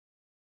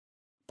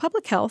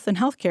public health and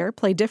healthcare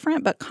play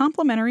different but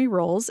complementary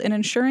roles in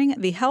ensuring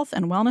the health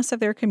and wellness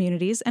of their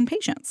communities and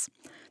patients.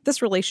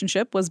 This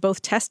relationship was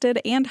both tested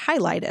and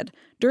highlighted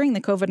during the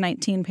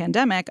COVID-19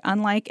 pandemic,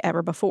 unlike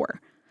ever before.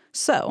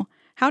 So,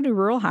 how do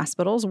rural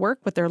hospitals work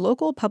with their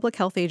local public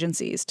health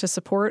agencies to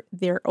support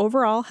their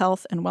overall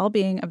health and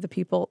well-being of the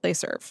people they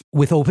serve?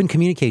 With open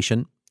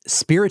communication,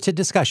 spirited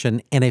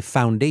discussion, and a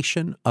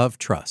foundation of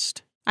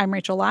trust. I'm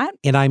Rachel Lott.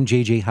 And I'm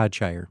JJ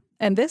Hodshire.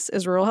 And this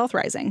is Rural Health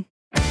Rising.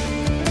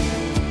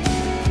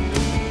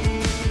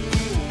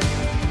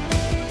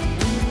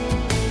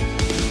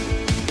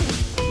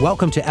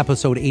 Welcome to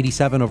episode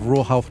 87 of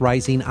Rural Health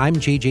Rising. I'm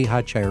JJ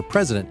Hodshire,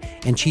 President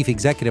and Chief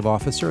Executive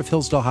Officer of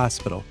Hillsdale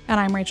Hospital.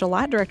 And I'm Rachel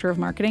Lott, Director of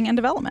Marketing and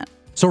Development.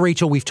 So,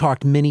 Rachel, we've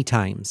talked many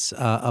times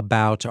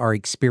about our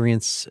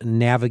experience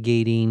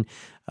navigating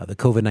the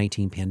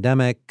COVID-19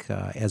 pandemic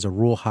as a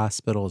rural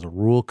hospital, as a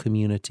rural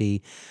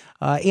community.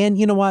 And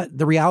you know what?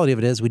 The reality of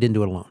it is we didn't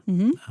do it alone.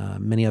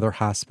 Mm-hmm. Many other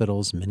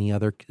hospitals, many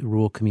other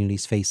rural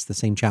communities faced the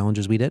same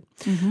challenges we did.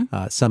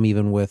 Mm-hmm. Some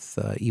even with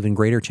even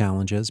greater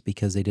challenges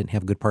because they didn't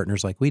have good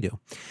partners like we do.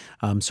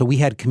 So we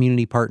had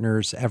community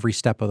partners every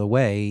step of the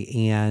way,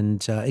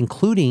 and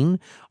including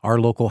our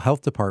local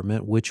health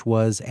department, which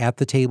was at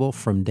the table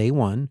from day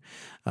one,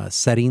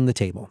 setting the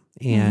table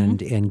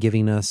and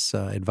giving us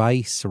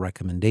advice,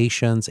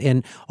 recommendations,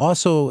 and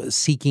also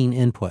seeking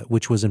input,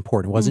 which was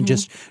important. It wasn't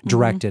just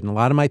directed. And a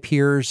lot of my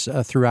peers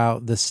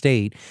throughout the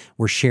state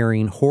were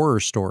sharing horror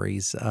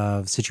stories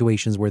of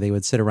situations where they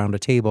would sit around a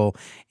table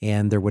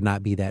and there would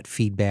not be that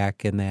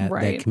feedback and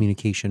that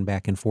communication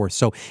back and forth.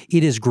 So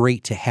it is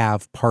great to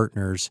have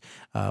partners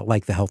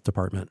like the health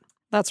department.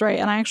 That's right.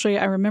 And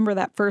I remember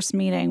that first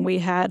meeting we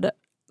had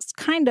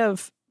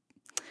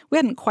we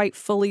hadn't quite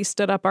fully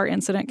stood up our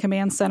incident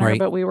command center,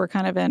 but we were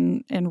kind of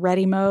in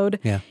ready mode.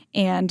 Yeah.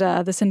 And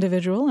this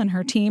individual and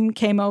her team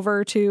came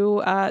over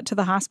to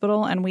the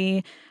hospital, and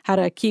we had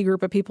a key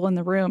group of people in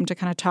the room to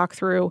kind of talk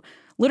through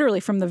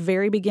literally from the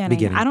very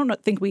beginning. I don't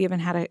think we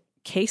even had a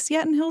case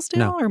yet in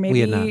Hillsdale, or maybe we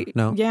had not.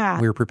 No, yeah,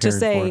 we were prepared to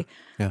say,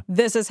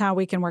 this is how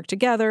we can work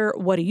together.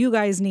 What do you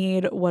guys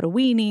need? What do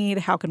we need?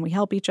 How can we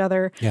help each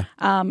other? Yeah.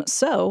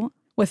 So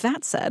with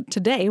that said,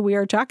 today we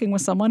are talking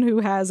with someone who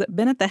has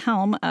been at the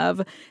helm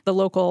of the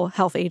local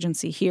health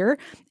agency here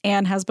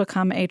and has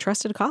become a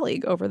trusted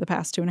colleague over the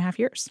past 2.5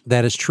 years.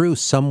 That is true.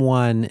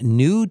 Someone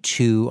new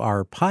to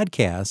our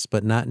podcast,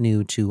 but not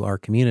new to our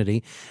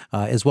community,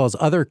 as well as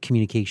other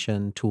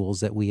communication tools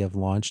that we have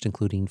launched,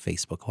 including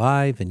Facebook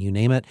Live and you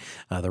name it,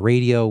 the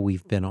radio.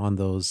 We've been on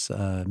those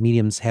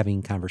mediums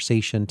having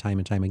conversation time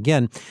and time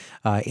again.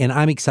 And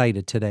I'm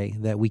excited today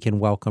that we can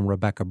welcome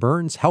Rebecca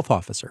Burns, Health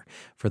Officer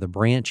for the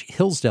Branch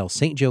Hillsdale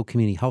St. Joe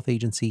Community Health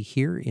Agency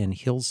here in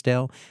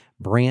Hillsdale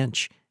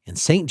Branch in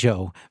St.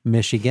 Joe,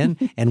 Michigan.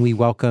 And we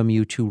welcome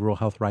you to Rural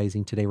Health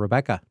Rising today,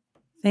 Rebecca.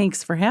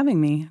 Thanks for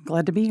having me.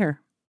 Glad to be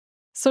here.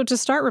 So to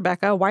start,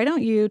 Rebecca, why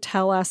don't you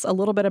tell us a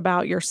little bit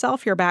about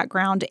yourself, your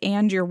background,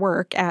 and your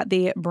work at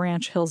the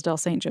Branch Hillsdale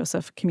St.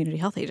 Joseph Community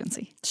Health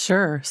Agency?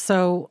 Sure.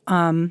 So,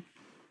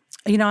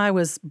 I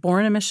was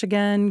born in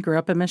Michigan, grew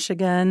up in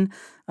Michigan,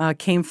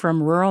 came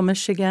from rural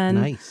Michigan.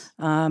 Nice.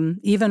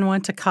 Even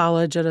went to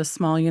college at a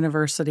small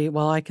university.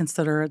 Well, I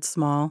consider it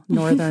small,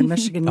 Northern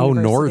Michigan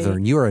University. Oh,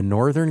 Northern. You're a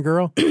Northern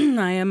girl?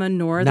 I am a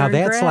Northern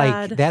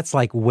grad. That's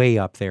like way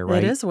up there,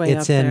 right? It is way up there.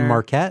 It's in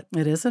Marquette?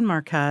 It is in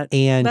Marquette.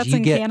 And that's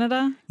in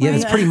Canada? Yeah,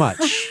 that's pretty much.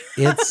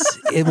 It's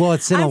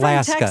in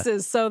Alaska. I'm from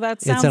Texas, so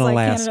that sounds it's in like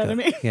Alaska.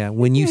 Canada to me. Yeah,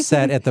 when you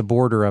sit at the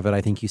border of it,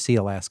 I think you see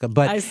Alaska.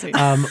 But I see.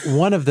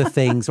 One of the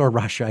things, or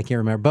Russia, I can't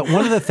remember, but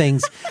one of the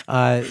things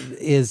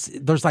is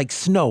there's like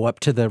snow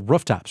up to the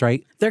rooftops,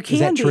 right? There can is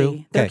that be.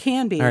 True? There Okay.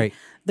 can be. All right.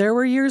 There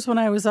were years when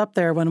I was up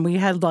there when we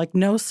had like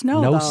no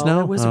snow. No though. snow?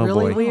 It was Oh,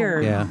 really boy.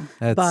 weird. Yeah,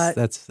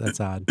 that's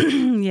odd.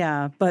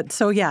 Yeah, but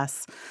so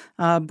yes,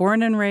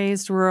 born and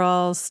raised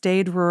rural,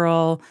 stayed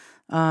rural.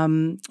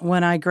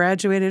 When I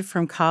graduated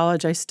from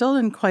college, I still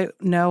didn't quite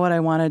know what I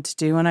wanted to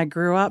do when I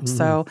grew up.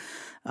 So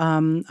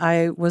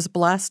I was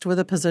blessed with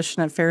a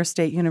position at Ferris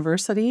State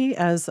University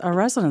as a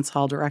residence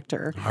hall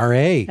director.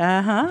 RA.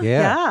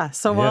 Yeah.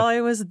 So while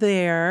I was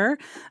there,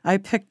 I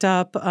picked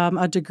up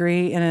a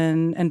degree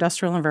in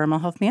industrial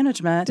environmental health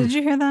management. Did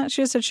you hear that?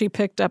 She said she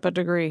picked up a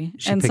degree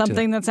in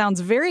something that sounds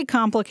very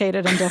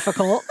complicated and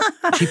difficult.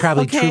 She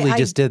probably truly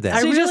just did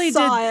that. She really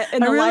saw it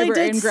in the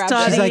library and grabbed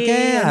it. She's like,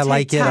 I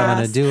like it. I'm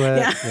going to do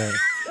it.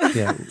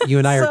 Yeah. You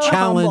and I are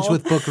challenged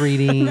with book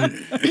reading.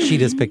 She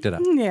just picked it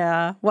up.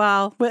 Yeah.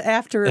 Well,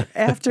 after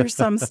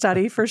some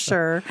study for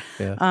sure.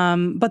 Yeah.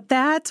 But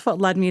that's what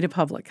led me to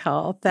public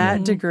health,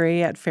 that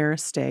degree at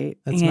Ferris State.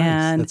 That's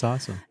nice. That's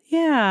awesome.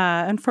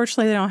 Yeah.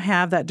 Unfortunately, they don't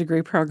have that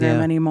degree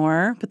program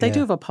anymore, but they do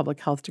have a public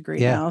health degree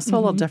now, so a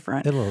little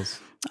different. It is.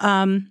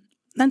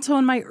 And so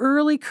in my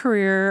early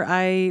career,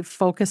 I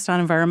focused on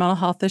environmental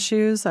health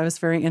issues. I was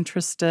very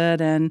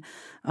interested in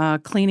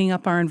cleaning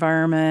up our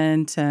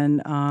environment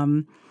and,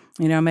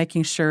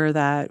 making sure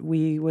that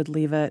we would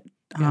leave it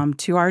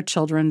to our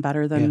children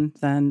better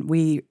than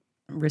we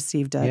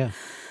received it. Yeah.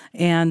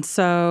 And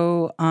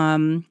so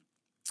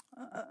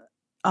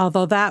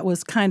although that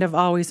was kind of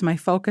always my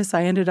focus,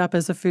 I ended up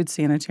as a food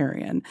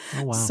sanitarian.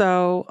 Oh, wow.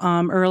 So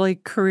early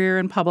career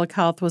in public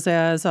health was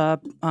as a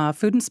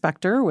food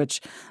inspector,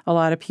 which a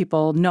lot of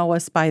people know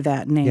us by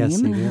that name.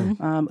 Yes, they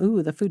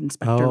do. The food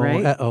inspector,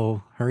 right?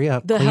 Hurry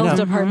up. The Clean health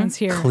up. department's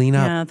here. Clean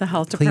up. Yeah, the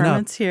health Clean up.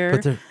 department's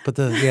here. Put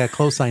the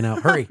close sign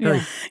out. Hurry.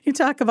 You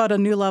talk about a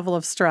new level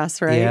of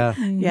stress, right? Yeah.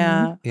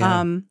 Yeah.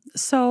 Yeah.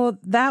 So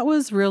that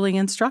was really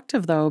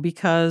instructive, though,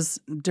 because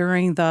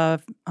during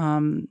the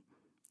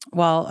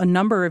a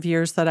number of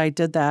years that I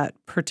did that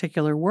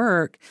particular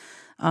work,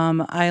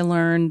 I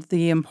learned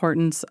the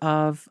importance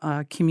of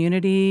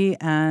community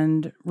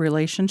and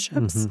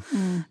relationships.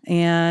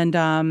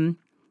 And,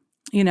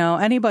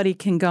 anybody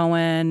can go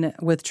in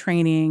with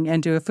training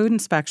and do a food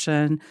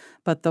inspection,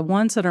 but the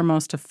ones that are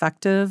most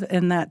effective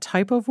in that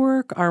type of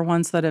work are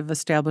ones that have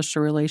established a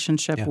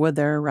relationship with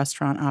their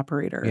restaurant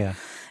operator. Yeah.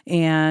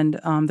 And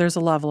there's a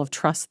level of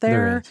trust there.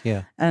 There is,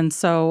 yeah. And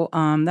so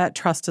that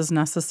trust is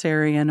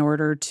necessary in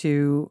order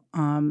to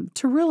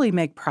really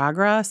make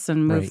progress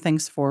and move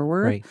things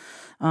forward. Right.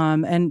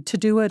 And to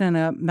do it in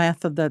a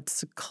method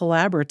that's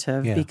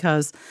collaborative,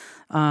 because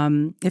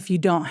if you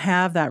don't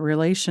have that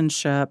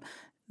relationship,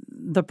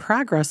 the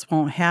progress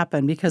won't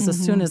happen, because as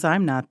soon as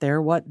I'm not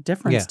there, what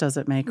difference does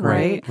it make,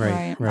 right?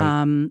 Right.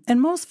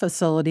 And most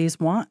facilities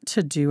want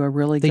to do a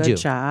really good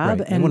job.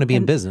 Right. They want to be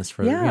in business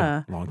for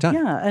a long time.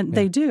 Yeah, and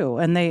they do,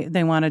 and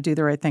they want to do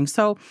the right thing.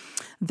 So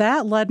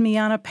that led me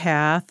on a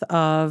path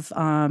of,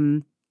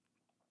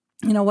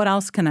 what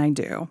else can I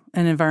do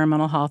in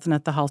environmental health and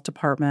at the health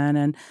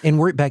department? And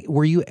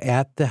were you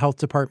at the health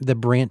department, the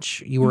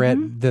branch? You were at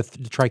the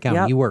Tri-County?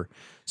 Yep. You were.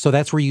 So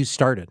that's where you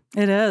started.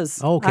 It is.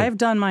 Oh, okay. I've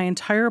done my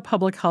entire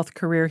public health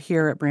career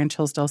here at Branch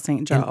Hillsdale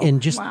St. Joe. And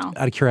just out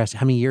of curiosity,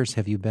 how many years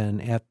have you been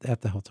at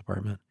the health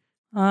department?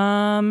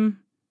 I'm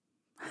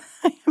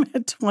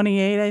at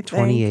 28, I think.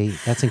 28.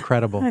 That's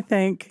incredible. I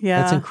think,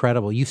 yeah. That's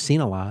incredible. You've seen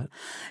a lot.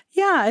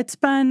 Yeah, it's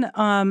been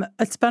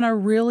a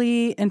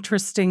really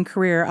interesting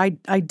career.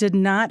 I did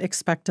not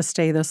expect to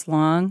stay this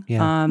long.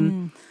 Yeah.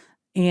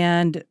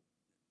 And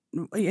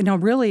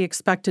really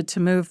expected to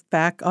move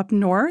back up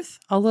north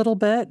a little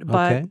bit,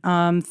 but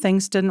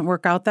things didn't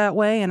work out that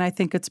way, and I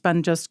think it's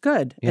been just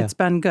good. Yeah. It's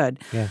been good.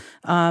 Yeah.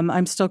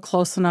 I'm still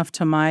close enough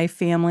to my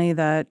family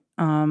that,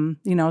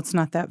 it's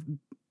not that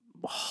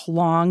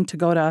long to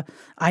go to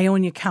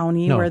Ionia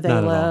County where they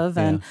live.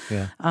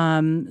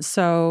 And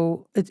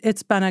so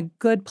it's been a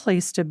good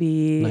place to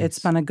be. Nice. It's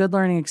been a good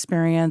learning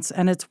experience,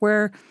 and it's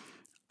where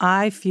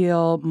I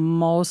feel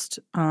most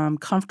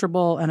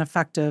comfortable and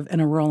effective in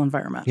a rural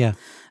environment. Yeah.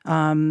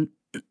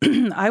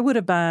 I would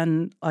have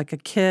been like a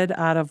kid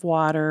out of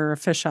water, a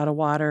fish out of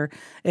water,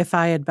 if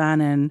I had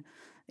been in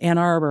Ann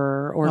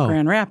Arbor or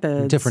Grand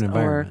Rapids. Different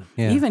environment.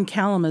 Or even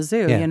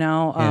Kalamazoo, Yeah.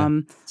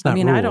 It's not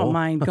rural. I don't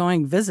mind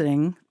going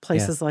visiting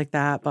places like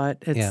that, but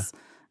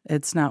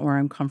it's not where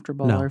I'm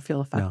comfortable or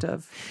feel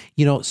effective.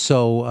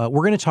 So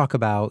we're going to talk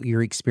about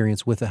your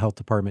experience with the health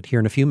department here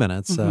in a few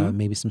minutes,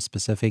 maybe some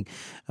specific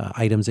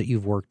items that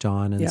you've worked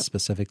on, and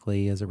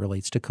specifically as it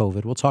relates to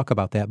COVID. We'll talk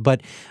about that.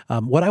 But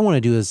what I want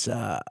to do is,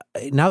 now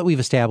that we've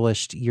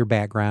established your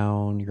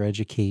background, your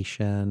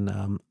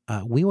education,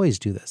 we always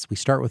do this. We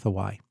start with a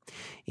why.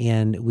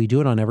 And we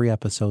do it on every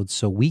episode,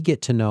 so we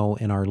get to know,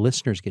 and our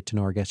listeners get to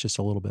know our guests just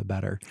a little bit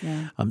better.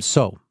 Yeah.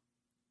 So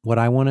what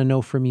I want to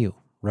know from you,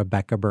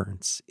 Rebecca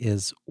Burns,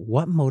 is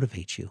what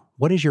motivates you?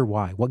 What is your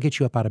why? What gets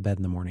you up out of bed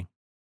in the morning?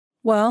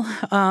 Well,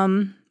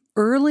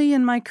 early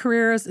in my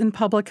career as in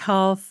public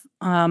health,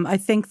 I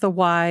think the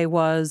why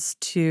was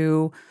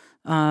to,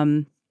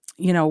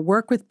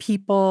 work with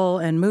people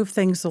and move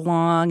things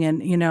along,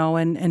 and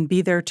and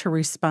be there to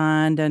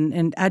respond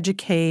and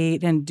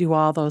educate and do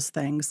all those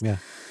things. Yeah.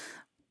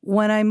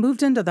 When I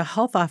moved into the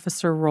health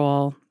officer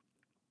role,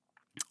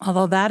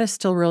 although that is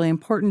still really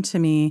important to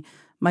me,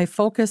 my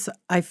focus,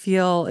 I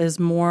feel, is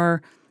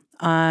more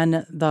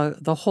on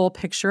the whole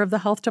picture of the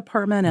health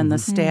department and the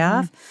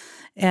staff.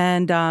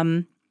 And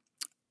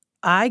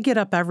I get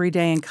up every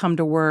day and come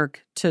to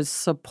work to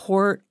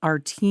support our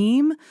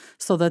team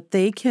so that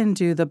they can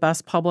do the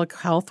best public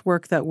health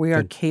work that we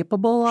are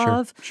capable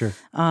of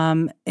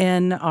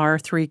in our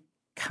 3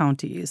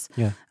 counties.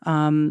 Yeah.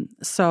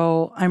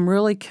 So I'm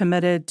really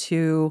committed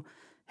to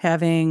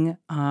having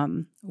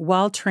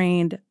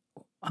well-trained,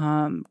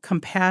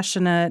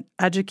 compassionate,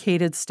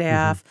 educated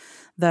staff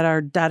that are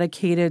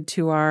dedicated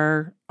to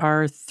our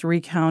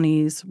 3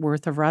 counties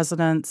worth of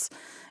residents,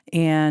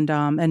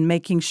 and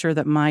making sure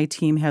that my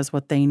team has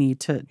what they need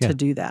to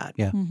do that.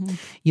 Yeah.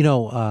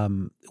 You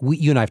and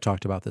I have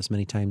talked about this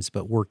many times,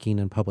 but working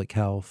in public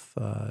health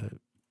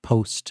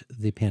post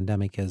the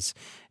pandemic it's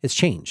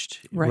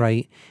changed,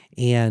 right?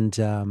 And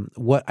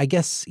what I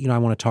guess I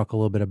want to talk a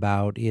little bit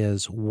about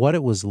is what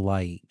it was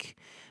like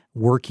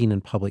working in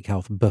public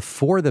health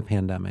before the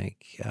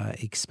pandemic,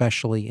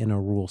 especially in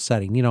a rural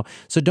setting.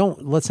 So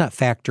let's not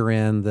factor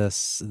in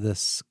this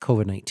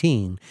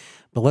COVID-19,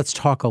 But let's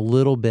talk a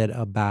little bit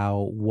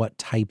about what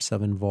types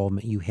of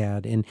involvement you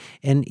had. And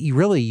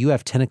you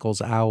have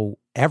tentacles out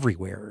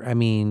everywhere. I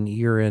mean,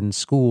 you're in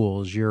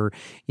schools, you're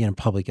in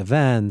public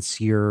events,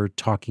 you're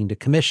talking to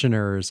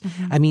commissioners.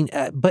 I mean,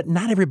 but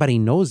not everybody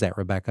knows that,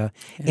 Rebecca.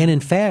 Yeah. And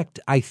in fact,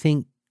 I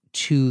think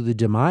to the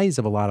demise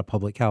of a lot of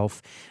public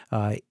health,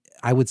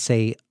 I would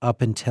say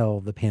up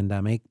until the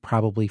pandemic,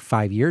 probably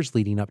 5 years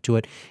leading up to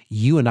it,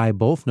 you and I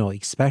both know,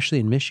 especially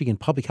in Michigan,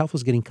 public health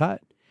was getting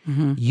cut.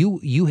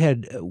 You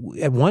had,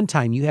 at one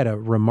time, you had a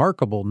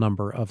remarkable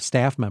number of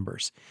staff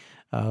members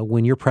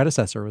when your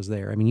predecessor was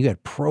there. I mean, you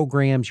had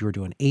programs, you were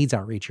doing AIDS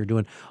outreach, you're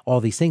doing all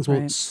these things.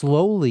 Well,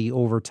 slowly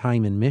over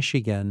time in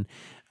Michigan,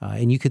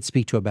 and you could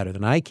speak to it better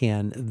than I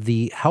can,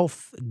 the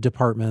health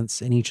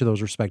departments in each of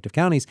those respective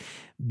counties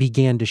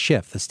began to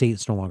shift. The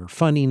state's no longer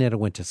funding it. It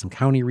went to some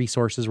county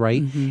resources,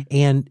 right?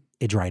 And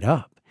it dried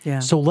up. Yeah.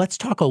 So let's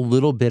talk a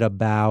little bit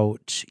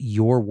about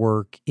your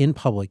work in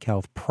public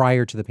health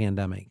prior to the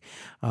pandemic.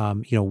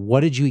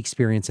 What did you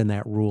experience in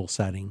that rural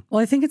setting?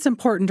 Well, I think it's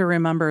important to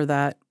remember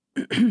that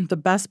the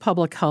best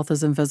public health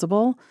is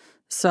invisible.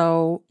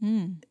 So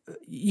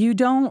you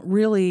don't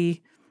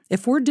really,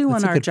 if we're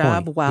doing our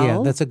job well.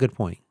 Yeah, that's a good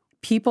point.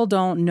 People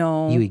don't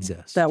know you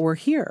exist, that we're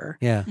here.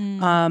 Yeah.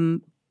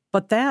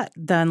 But that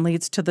then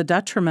leads to the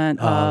detriment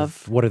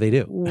of what do they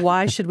do?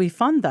 Why should we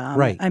fund them?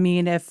 Right. I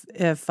mean, if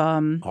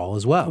all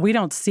is well, we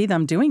don't see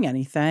them doing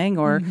anything,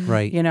 or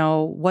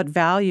what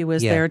value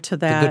is there to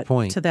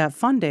that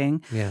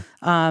funding? Yeah.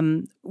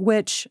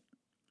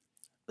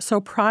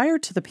 So prior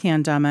to the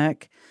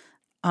pandemic,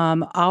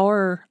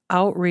 our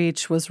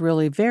outreach was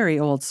really very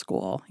old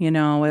school.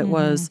 It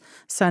was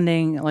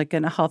sending like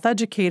a health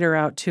educator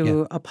out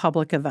to a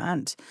public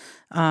event.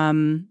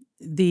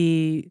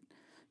 The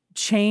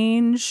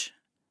change,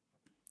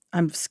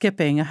 I'm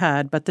skipping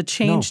ahead, but the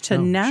change to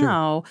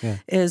now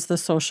is the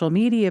social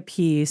media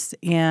piece.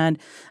 And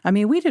I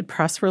mean, we did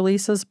press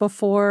releases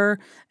before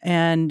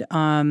and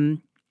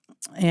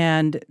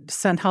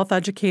sent health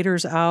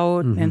educators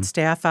out and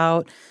staff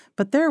out.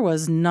 But there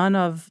was none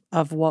of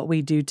what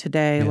we do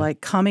today,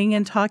 like coming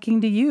and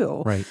talking to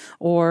you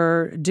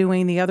or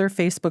doing the other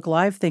Facebook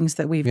Live things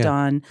that we've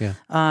done. Yeah.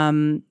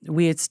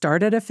 We had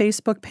started a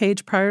Facebook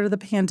page prior to the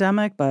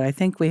pandemic, but I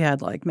think we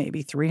had like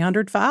maybe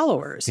 300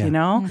 followers,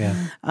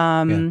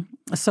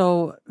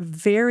 So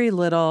very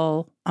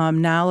little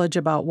knowledge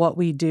about what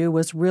we do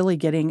was really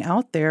getting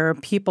out there.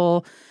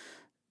 People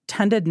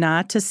tended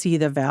not to see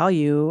the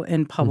value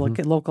in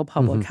local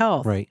public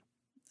health. Right.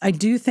 I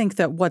do think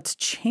that what's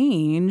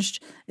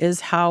changed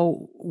is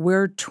how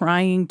we're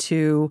trying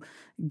to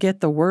get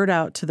the word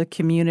out to the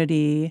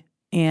community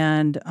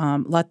and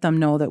let them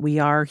know that we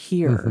are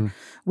here.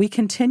 We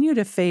continue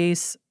to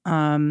face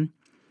some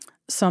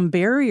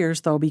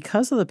barriers, though,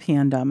 because of the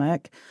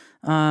pandemic,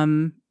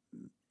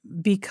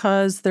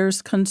 because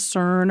there's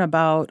concern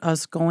about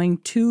us going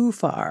too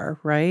far,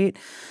 right?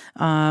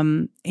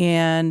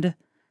 And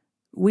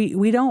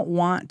we don't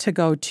want to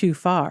go too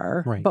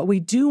far, but we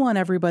do want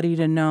everybody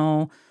to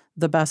know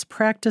the best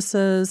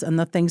practices and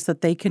the things that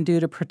they can do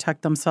to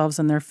protect themselves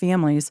and their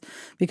families,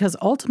 because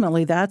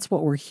ultimately that's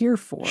what we're here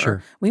for.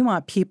 Sure. We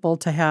want people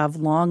to have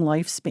long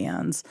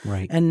lifespans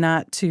and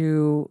not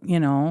to,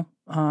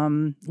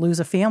 lose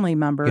a family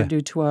member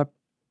due to a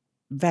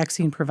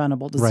vaccine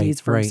preventable disease,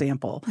 for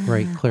example.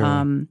 Right,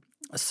 clearly.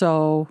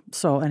 So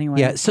anyway.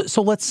 Yeah,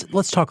 so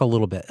let's talk a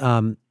little bit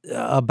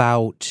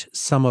about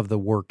some of the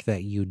work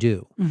that you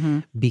do,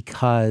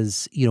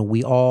 because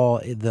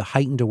the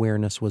heightened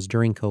awareness was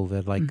during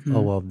COVID, like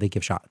they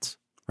give shots,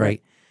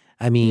 right?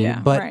 I mean,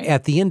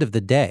 at the end of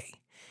the day,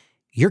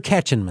 you're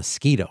catching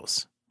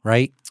mosquitoes,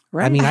 right?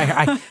 Right. I mean,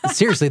 I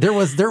seriously, there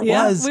was.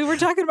 We were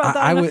talking about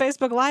that on the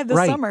Facebook Live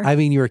this summer. I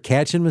mean, you were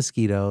catching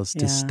mosquitoes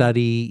to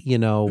study,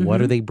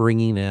 what are they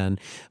bringing in?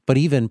 But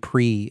even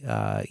pre,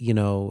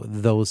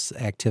 those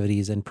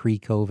activities and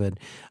pre-COVID,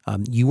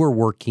 you were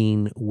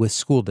working with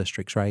school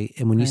districts, right?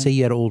 And when you say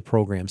you had old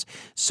programs,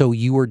 so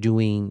you were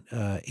doing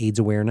AIDS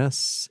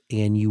awareness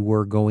and you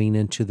were going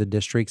into the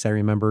districts. I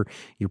remember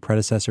your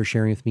predecessor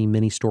sharing with me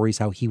many stories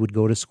how he would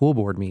go to school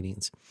board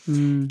meetings.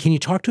 Can you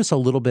talk to us a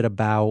little bit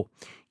about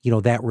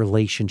that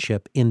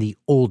relationship in the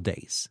old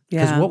days?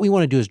 Because what we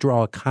want to do is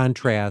draw a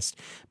contrast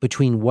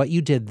between what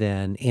you did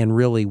then and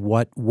really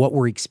what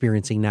we're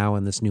experiencing now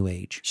in this new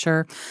age.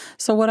 Sure.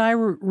 So what I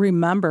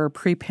remember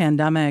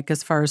pre-pandemic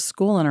as far as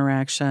school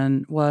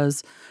interaction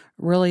was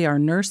really our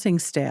nursing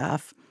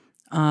staff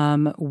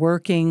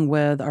working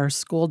with our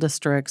school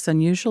districts,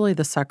 and usually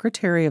the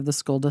secretary of the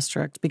school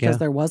district, because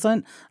there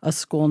wasn't a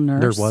school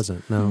nurse. There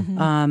wasn't,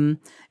 no.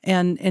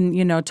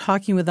 And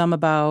talking with them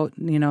about,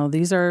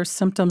 these are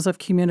symptoms of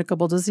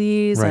communicable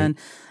disease, and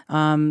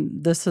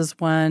this is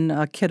when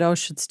a kiddo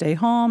should stay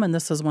home, and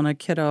this is when a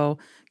kiddo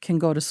can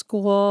go to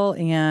school,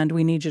 and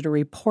we need you to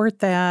report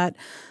that.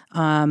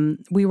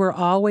 We were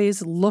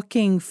always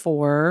looking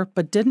for,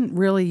 but didn't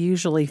really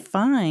usually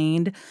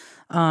find,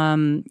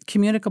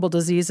 communicable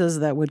diseases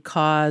that would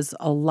cause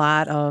a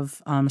lot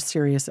of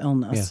serious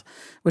illness,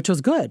 which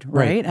was good,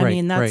 right? I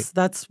mean,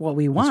 that's what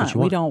we want. That's what you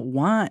want. We don't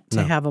want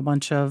to have a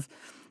bunch of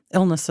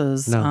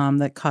illnesses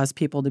that cause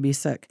people to be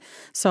sick.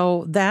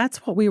 So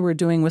that's what we were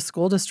doing with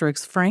school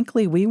districts.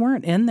 Frankly, we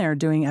weren't in there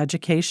doing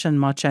education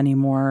much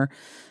anymore.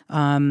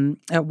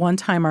 At one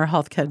time, our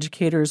health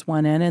educators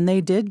went in and they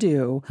did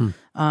do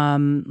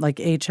like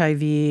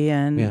HIV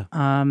and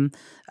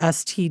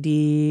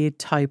STD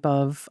type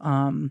of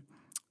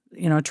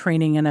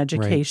training and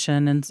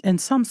education in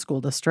some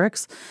school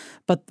districts,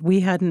 but we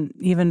hadn't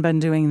even been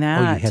doing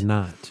that. Oh, you had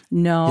not?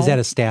 No. Is that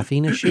a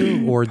staffing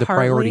issue or the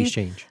priorities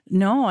change?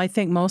 No, I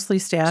think mostly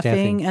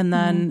staffing. And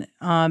then,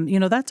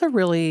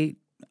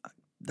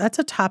 that's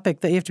a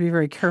topic that you have to be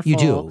very careful. You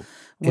do.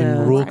 In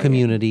rural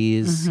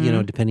communities,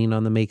 Mm-hmm. Depending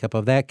on the makeup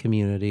of that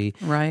community,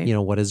 right?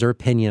 What is their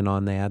opinion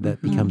on that? That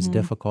becomes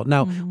difficult.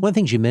 Now, one of the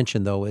things you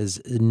mentioned, though,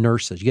 is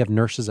nurses. You have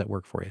nurses that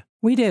work for you.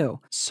 We do.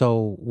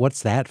 So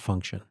what's that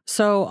function?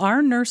 So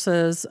our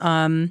nurses,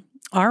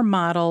 our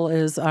model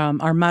is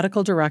our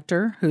medical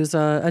director, who's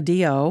a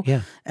DO,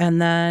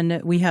 and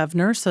then we have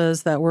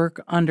nurses that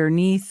work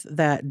underneath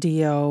that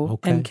DO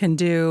and can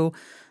do.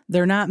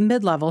 They're not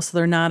mid-level, so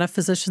they're not a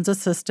physician's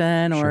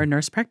assistant or a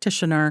nurse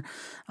practitioner.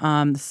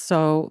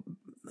 So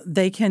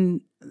they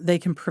can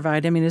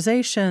provide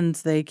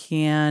immunizations. They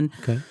can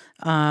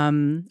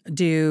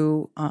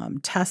do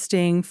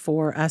testing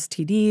for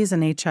STDs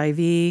and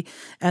HIV,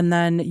 and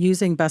then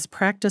using best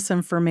practice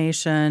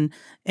information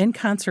in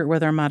concert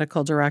with our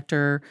medical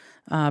director,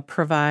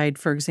 provide,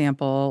 for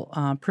example,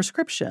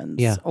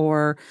 prescriptions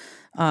or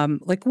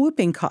like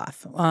whooping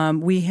cough.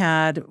 We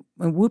had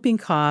a whooping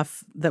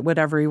cough that would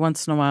every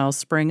once in a while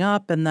spring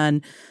up, and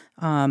then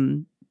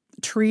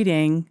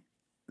treating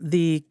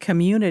the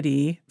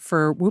community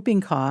for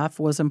whooping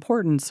cough was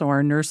important. So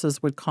our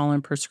nurses would call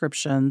in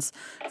prescriptions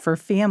for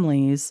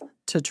families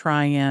to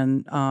try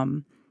and,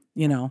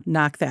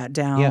 knock that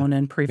down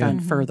and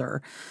prevent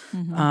further.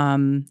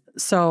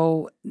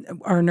 So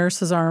our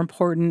nurses are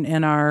important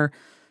in our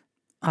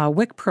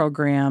WIC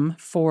program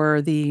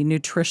for the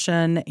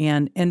nutrition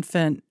and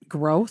infant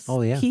growth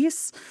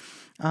piece.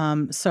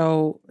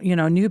 So,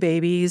 new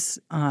babies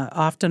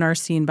often are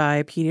seen by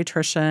a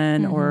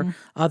pediatrician or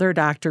other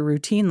doctor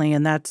routinely,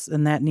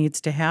 and that needs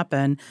to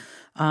happen.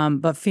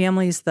 But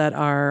families that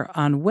are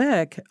on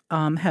WIC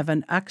have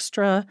an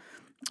extra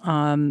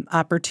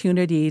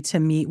opportunity to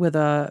meet with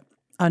a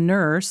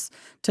nurse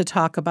to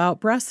talk about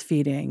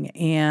breastfeeding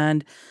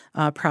and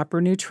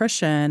proper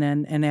nutrition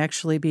and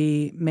actually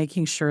be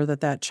making sure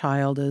that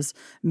child is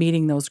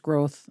meeting those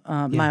growth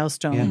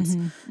milestones.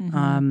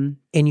 And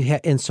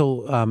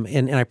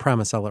I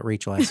promise I'll let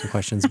Rachel ask some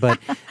questions, but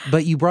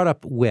you brought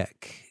up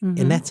WIC,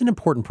 and that's an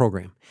important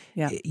program.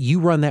 Yeah. You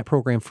run that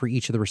program for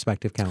each of the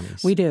respective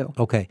counties. We do.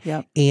 Okay.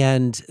 Yep.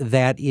 And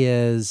that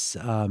is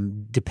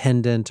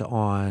dependent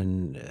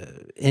on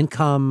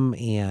income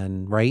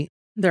right?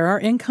 There are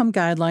income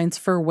guidelines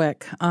for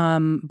WIC,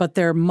 but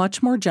they're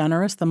much more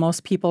generous than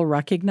most people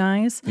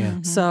recognize.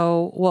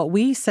 So what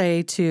we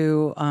say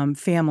to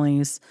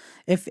families,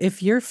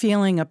 if you're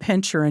feeling a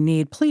pinch or a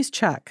need, please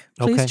check.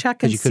 Please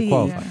check and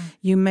see.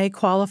 You may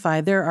qualify.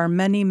 There are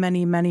many,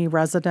 many, many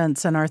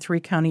residents in our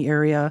 3-county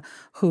area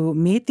who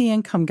meet the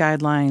income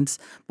guidelines,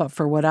 but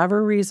for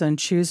whatever reason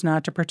choose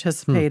not to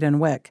participate in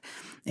WIC.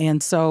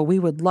 And so we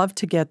would love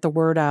to get the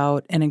word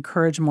out and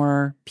encourage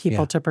more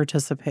people to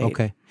participate.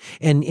 Okay.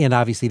 And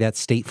obviously that's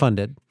state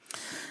funded.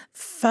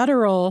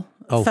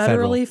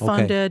 Federally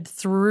funded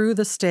through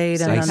the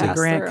state, and then the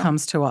grant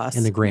comes to us.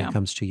 And the grant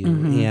comes to you.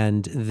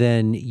 And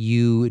then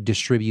you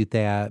distribute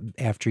that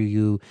after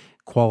you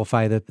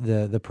qualify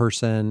the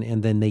person,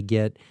 and then they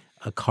get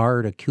a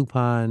card, a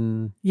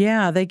coupon.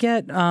 Yeah, they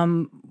get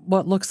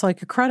what looks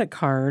like a credit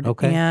card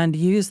and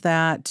use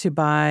that to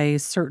buy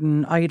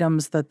certain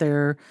items that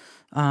they're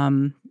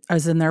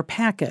as in their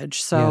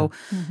package. So,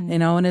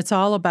 and it's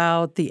all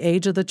about the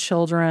age of the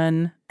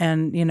children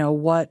and,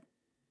 what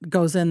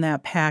goes in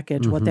that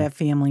package, what that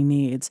family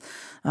needs.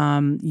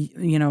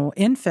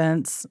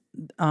 Infants,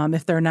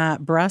 if they're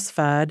not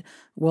breastfed,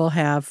 will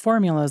have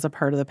formula as a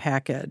part of the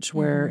package,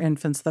 where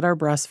infants that are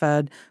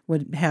breastfed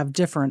would have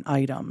different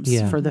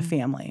items for the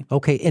family.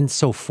 Okay, and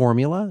so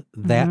formula,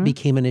 that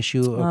became an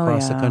issue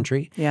across the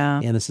country.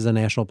 Yeah. And this is a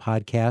national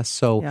podcast.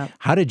 So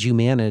how did you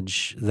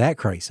manage that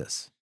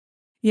crisis?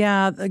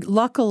 Yeah,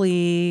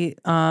 luckily,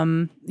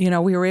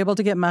 we were able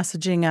to get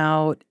messaging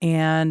out,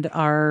 and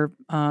our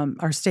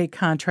state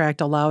contract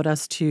allowed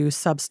us to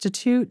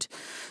substitute.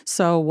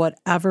 So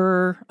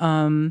whatever,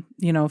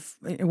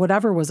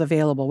 whatever was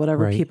available,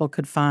 whatever people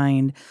could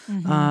find,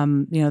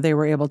 they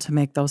were able to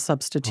make those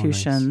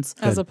substitutions.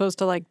 As opposed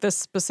to like this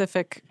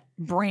specific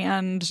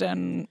brand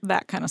and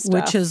that kind of stuff.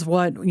 Which is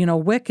what,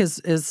 WIC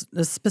is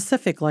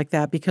specific like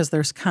that because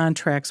there's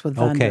contracts with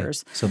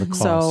vendors. So the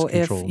cost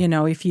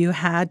control. If you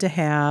had to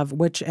have,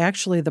 which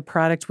actually the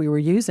product we were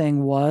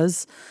using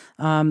was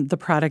the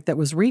product that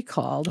was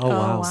recalled. Oh,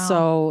 wow.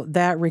 So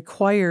that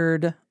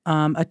required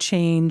a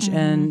change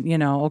in,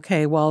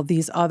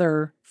 these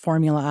other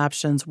formula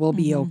options will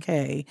be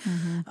okay.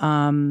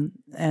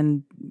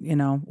 And,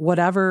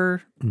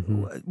 whatever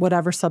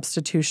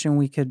substitution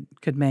we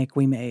could make,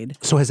 we made.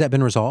 So has that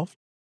been resolved?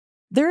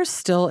 There's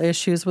still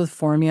issues with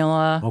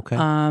formula, Okay.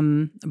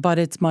 But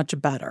it's much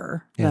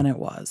better than it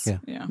was. Yeah.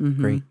 Yeah.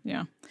 Great.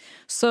 Yeah.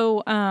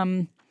 So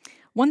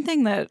one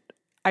thing that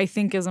I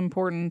think is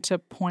important to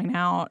point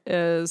out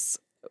is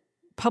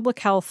public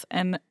health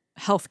and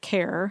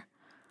healthcare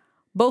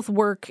both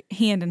work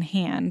hand in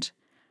hand,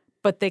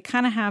 but they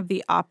kind of have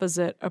the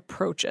opposite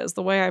approaches.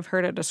 The way I've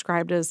heard it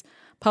described is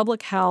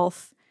public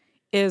health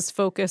is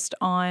focused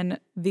on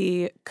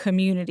the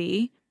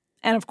community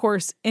and, of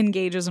course,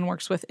 engages and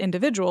works with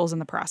individuals in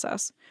the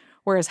process,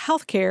 whereas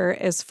healthcare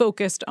is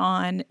focused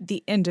on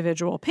the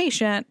individual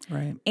patient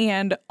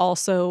and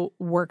also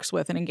works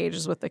with and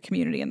engages with the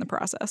community in the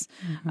process.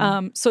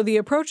 So the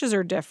approaches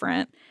are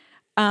different.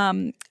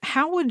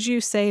 How would you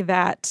say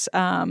that,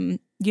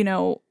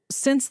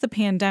 since the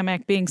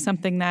pandemic being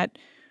something that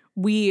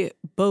we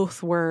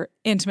both were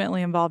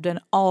intimately involved in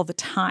all the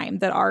time,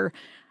 that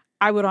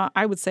I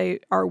would say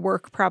our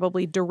work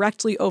probably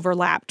directly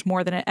overlapped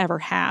more than it ever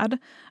had.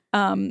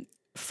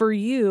 For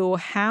you,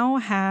 how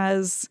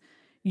has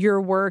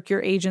your work,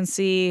 your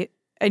agency,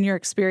 and your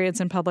experience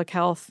in public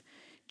health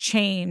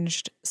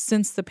changed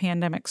since the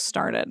pandemic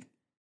started?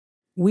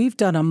 We've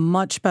done a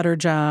much better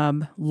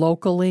job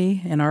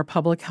locally in our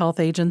public health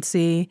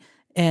agency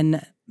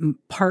in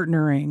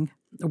partnering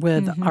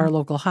with our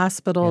local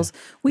hospitals.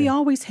 We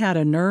always had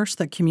a nurse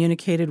that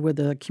communicated with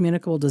the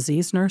communicable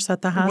disease nurse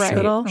at the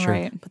hospital.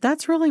 Right. But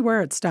that's really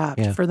where it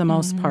stopped for the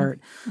most part.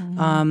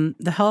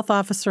 The health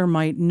officer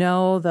might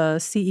know the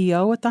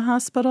CEO at the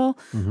hospital,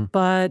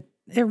 but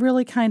it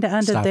really kind of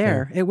ended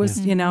there. It was,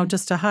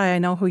 just a, hi, I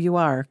know who you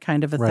are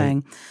kind of a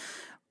thing.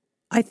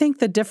 I think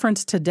the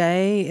difference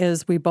today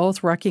is we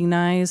both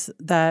recognize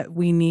that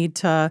we need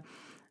to,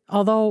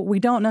 although we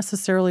don't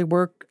necessarily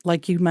work,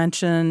 like you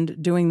mentioned,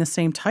 doing the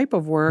same type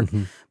of work,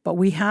 but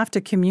we have to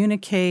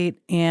communicate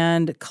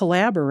and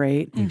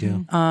collaborate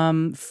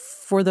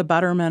for the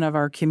betterment of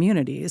our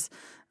communities.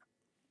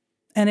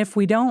 And if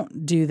we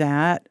don't do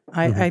that,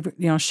 I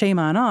shame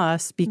on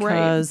us,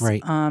 because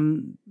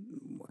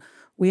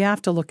we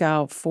have to look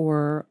out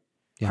for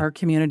our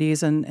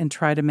communities and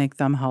try to make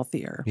them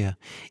healthier. Yeah.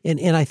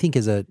 And I think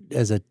as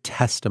a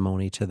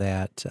testimony to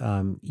that,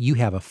 you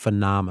have a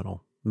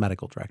phenomenal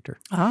medical director.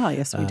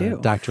 Yes, we do.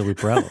 Dr.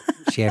 Luparello.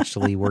 She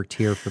actually worked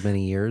here for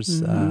many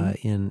years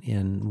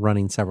in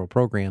running several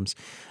programs.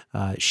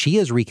 She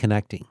is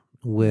reconnecting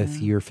with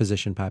your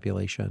physician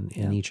population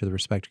in each of the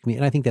respective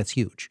communities. And I think that's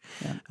huge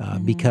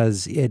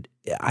because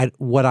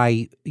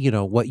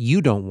what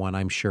you don't want,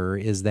 I'm sure,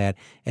 is that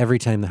every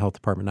time the health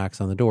department knocks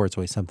on the door, it's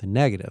always something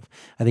negative.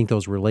 I think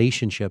those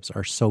relationships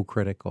are so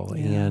critical.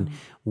 And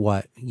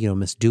what,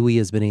 Ms. Dewey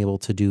has been able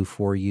to do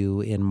for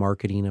you in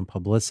marketing and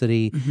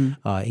publicity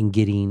and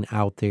getting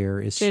out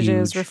there is huge.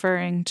 JJ is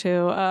referring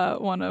to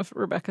one of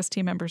Rebecca's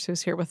team members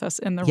who's here with us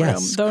in the room,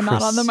 though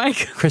not on the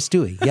mic. Chris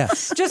Dewey,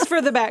 yes. Just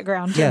for the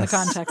background and the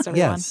context,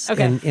 everyone. Yes.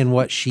 Okay. And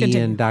what she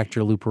and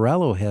Dr.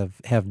 Luparello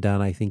have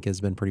done, I think, has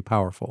been pretty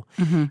powerful.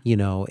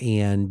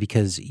 And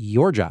because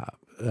your job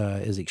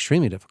is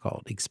extremely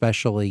difficult,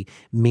 especially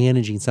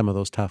managing some of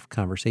those tough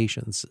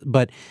conversations.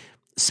 But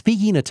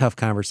speaking of tough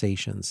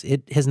conversations,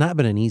 it has not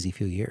been an easy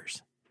few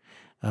years.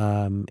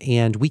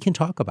 And we can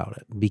talk about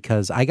it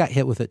because I got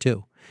hit with it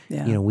too.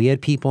 Yeah. We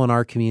had people in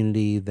our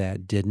community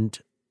that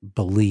didn't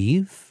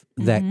believe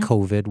that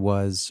COVID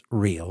was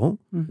real.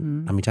 How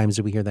many times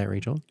did we hear that,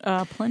 Rachel?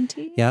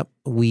 Plenty. Yep.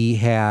 We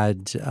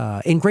had,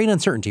 in great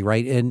uncertainty,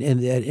 right? And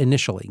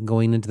initially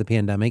going into the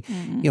pandemic,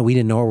 we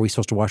didn't know, are we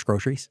supposed to wash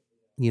groceries?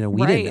 We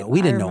didn't know.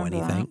 We didn't know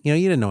anything. You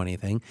didn't know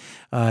anything.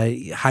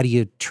 How do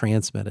you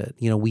transmit it?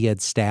 We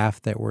had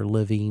staff that were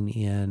living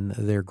in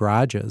their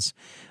garages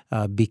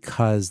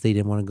because they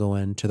didn't want to go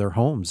into their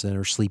homes and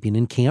are sleeping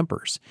in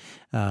campers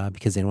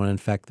because they didn't want to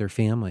infect their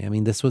family. I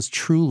mean, this was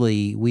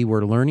truly, we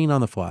were learning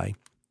on the fly.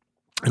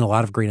 And a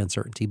lot of great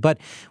uncertainty. But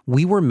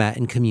we were met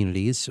in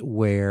communities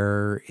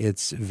where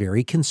it's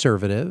very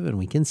conservative, and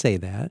we can say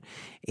that,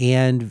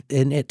 and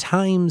at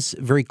times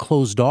very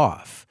closed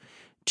off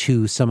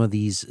to some of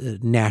these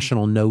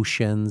national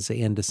notions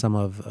and to some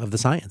of the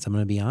science, I'm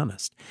going to be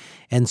honest.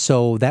 And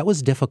so that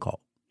was difficult.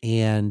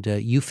 And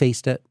you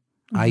faced it.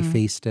 I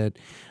faced it.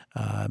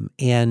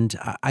 And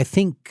I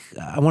think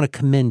I want to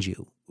commend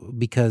you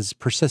because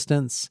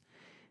persistence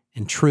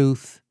and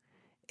truth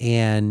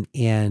and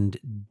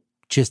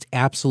just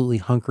absolutely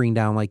hunkering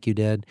down like you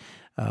did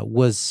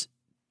was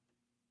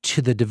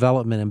to the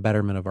development and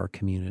betterment of our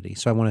community.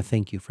 So I want to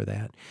thank you for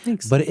that.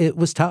 Thanks. But it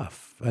was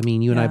tough. I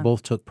mean, you and I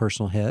both took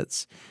personal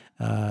hits,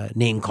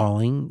 name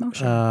calling,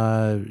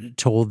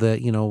 told that,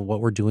 what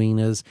we're doing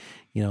is,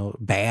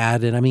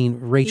 bad. And I mean,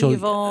 Rachel,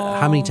 evil,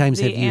 how many times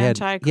have you had?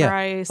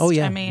 Antichrist. Oh,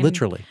 yeah, I mean,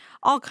 literally.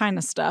 All kind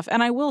of stuff.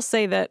 And I will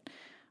say that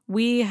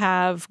we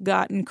have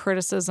gotten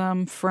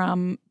criticism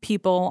from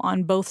people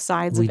on both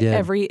sides We of did.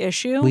 every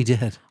issue. We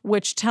did.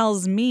 Which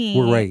tells me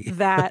We're right.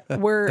 that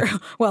we're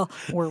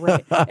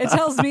right. It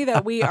tells me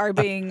that we are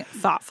being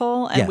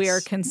thoughtful and we Yes.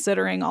 are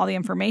considering all the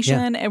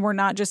information and we're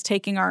not just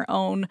taking our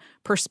own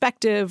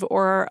perspective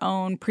or our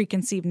own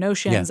preconceived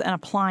notions and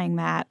applying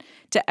that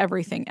to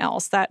everything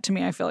else. That, to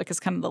me, I feel like is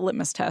kind of the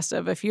litmus test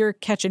of if you're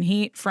catching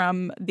heat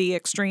from the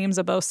extremes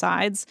of both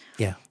sides,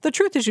 the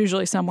truth is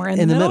usually somewhere in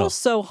the middle.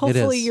 So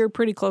hopefully you're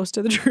pretty close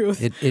to the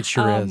truth. It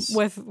sure is.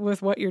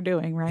 With what you're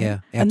doing, right? Yeah,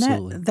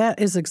 absolutely. And that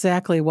is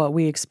exactly what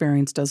we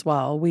experienced as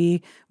well.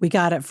 We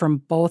got it from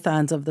both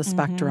ends of the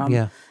spectrum.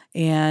 Yeah.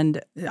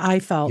 And I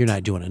felt You're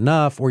not doing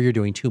enough or you're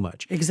doing too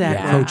much.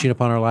 Exactly. You're encroaching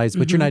upon our lives,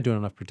 but you're not doing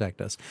enough to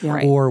protect us. Yeah.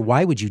 Right. Or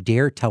why would you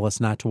dare tell us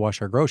not to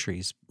wash our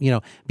groceries?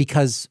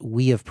 Because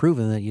we have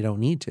proven that you don't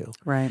need to.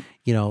 right.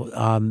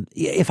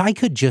 If I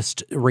could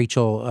just,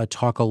 Rachel,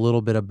 talk a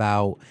little bit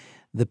about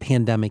the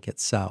pandemic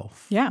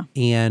itself. Yeah.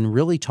 And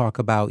really talk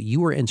about, you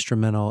were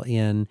instrumental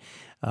in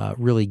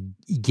really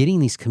getting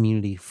these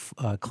community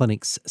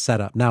clinics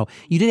set up. Now,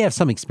 you did have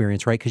some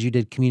experience, right? Because you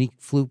did community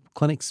flu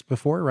clinics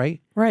before,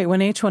 right? Right. When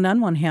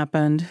H1N1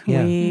 happened,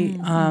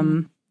 Yeah.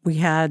 we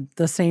had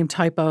the same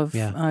type of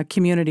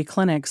community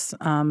clinics.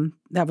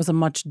 That was a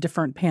much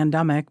different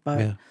pandemic,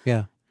 but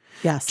Yeah.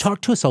 yes.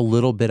 Talk to us a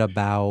little bit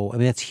about,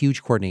 that's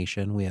huge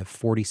coordination. We have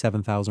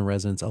 47,000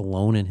 residents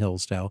alone in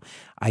Hillsdale.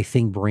 I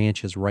think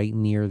Branch is right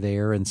near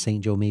there and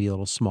St. Joe maybe a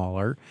little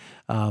smaller.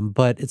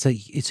 But it's a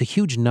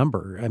huge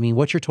number.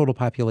 What's your total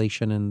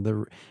population in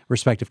the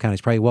respective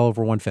counties? Probably well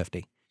over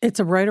 150. It's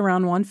right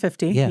around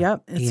 150. Yeah.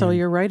 Yep. So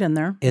you're right in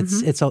there. It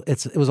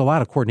was a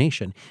lot of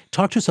coordination.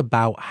 Talk to us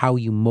about how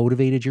you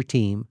motivated your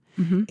team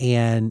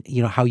and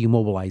how you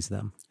mobilized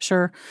them.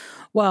 Sure.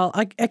 Well,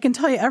 I can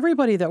tell you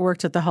everybody that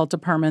worked at the health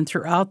department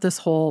throughout this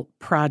whole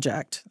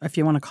project, if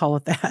you want to call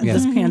it that,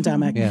 this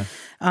pandemic,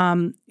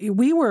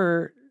 we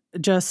were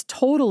just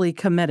totally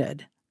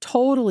committed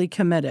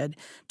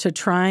to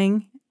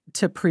trying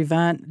to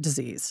prevent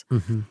disease.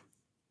 Mm-hmm.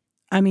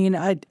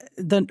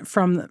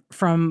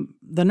 From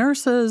the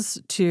nurses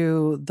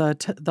to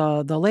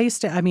the lay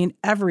staff,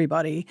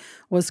 everybody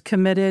was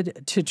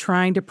committed to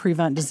trying to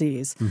prevent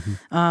disease.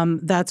 Mm-hmm.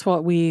 That's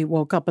what we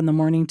woke up in the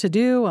morning to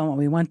do, and when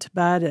we went to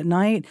bed at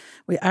night,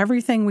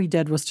 everything we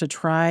did was to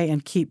try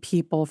and keep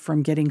people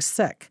from getting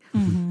sick.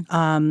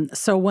 Mm-hmm.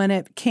 So when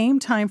it came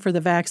time for the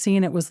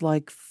vaccine, it was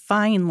like,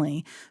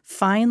 finally,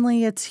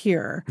 it's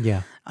here.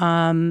 Yeah.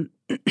 And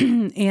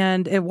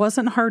it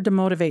wasn't hard to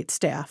motivate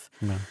staff.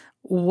 No.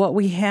 What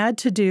we had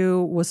to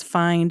do was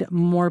find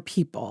more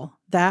people.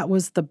 That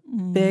was the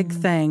big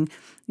thing.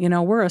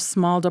 We're a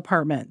small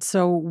department,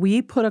 so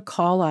we put a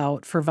call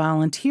out for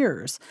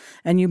volunteers.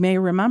 And you may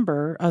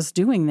remember us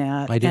doing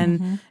that. I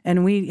do.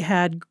 And we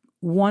had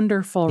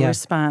wonderful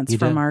response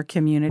from our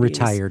communities.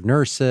 Retired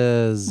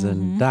nurses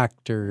and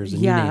doctors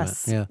and you name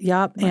it. Yeah.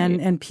 Yep. Right.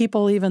 And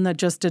people even that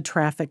just did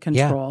traffic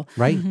control.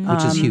 Yeah, right,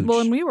 which is huge. Well,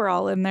 and we were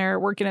all in there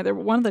working at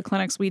one of the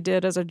clinics we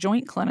did as a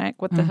joint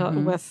clinic with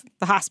with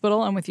the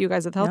hospital and with you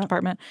guys at the health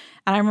department.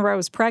 And I remember I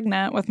was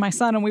pregnant with my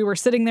son, and we were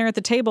sitting there at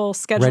the table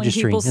scheduling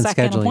people's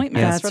second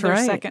appointments for their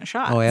second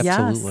shot. Oh,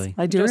 absolutely. Yes,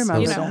 I do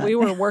remember that. We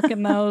were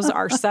working those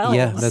ourselves.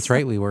 Yeah, that's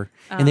right, we were.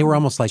 And they were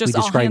almost like, just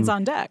we described all hands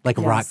on deck. like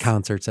rock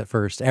concerts at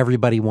first.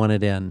 Everybody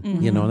wanted in,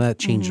 and that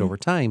changed over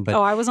time. But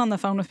I was on the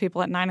phone with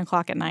people at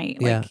 9:00 at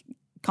night,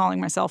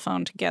 calling my cell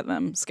phone to get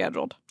them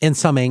scheduled. And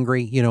some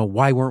angry,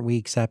 why weren't we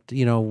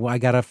accepted? I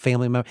got a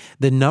family member.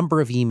 The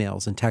number of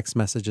emails and text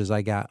messages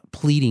I got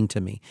pleading to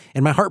me,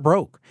 and my heart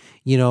broke,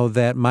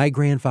 that my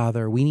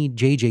grandfather, we need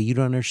JJ, you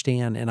don't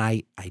understand. And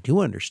I do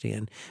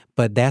understand,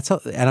 but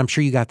and I'm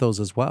sure you got those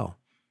as well.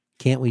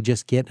 Can't we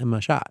just get him a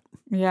shot?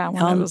 Yeah,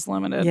 when it was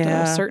limited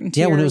to certain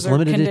tiers. Yeah, when it was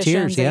limited to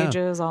tiers,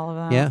 ages, all of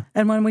that. Yeah.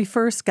 And when we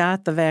first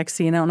got the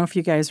vaccine, I don't know if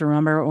you guys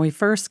remember, when we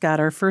first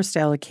got our first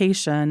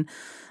allocation,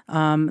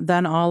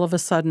 then all of a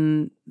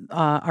sudden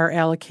our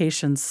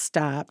allocation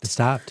stopped. It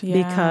stopped.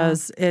 Yeah.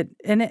 Because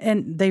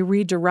and they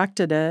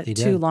redirected it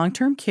to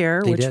long-term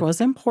care, which was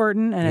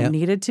important, and it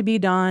needed to be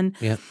done.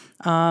 Yeah.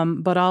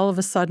 But all of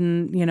a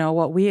sudden,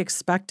 what we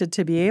expected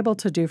to be able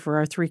to do for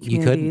our three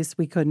communities,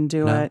 we couldn't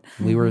do it.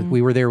 We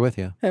were there with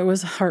you. It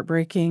was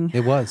heartbreaking.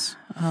 It was.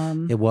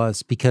 It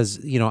was because,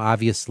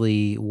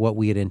 obviously what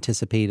we had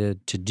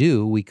anticipated to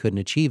do, we couldn't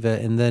achieve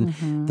it. And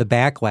then the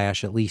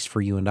backlash, at least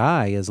for you and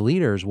I as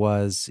leaders,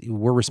 was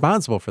we're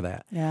responsible for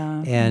that.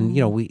 Yeah. And,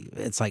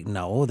 it's like,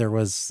 no, there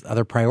was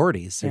other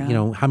priorities.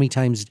 Yeah. How many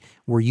times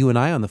were you and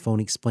I on the phone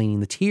explaining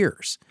the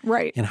tiers?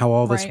 Right. And how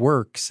all this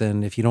works.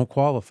 And if you don't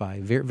qualify,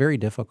 very, very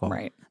difficult.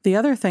 Right. The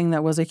other thing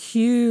that was a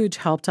huge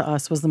help to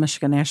us was the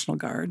Michigan National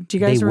Guard. Do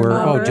you guys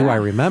remember? Oh, do I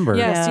remember?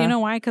 Yes. You know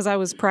why? Because I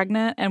was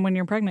pregnant. And when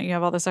you're pregnant, you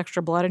have all this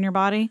extra blood in your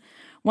body.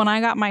 When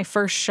I got my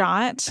first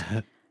shot,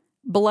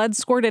 blood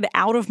squirted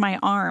out of my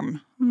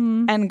arm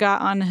and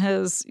got on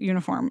his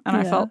uniform. And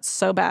I felt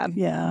so bad.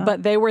 Yeah.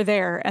 But they were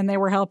there and they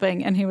were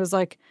helping. And he was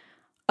like,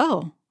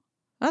 oh,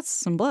 that's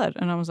some blood.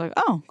 And I was like,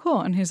 oh, cool.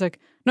 And he's like,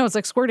 no, it's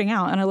like squirting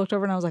out. And I looked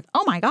over and I was like,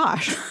 oh my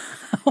gosh.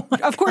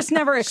 Of course,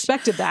 never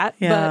expected that,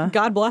 Yeah. but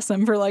God bless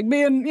them for like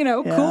being,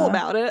 cool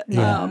about it.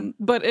 Yeah.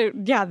 But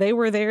they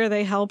were there.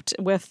 They helped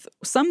with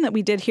some that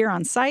we did here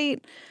on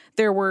site.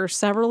 There were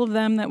several of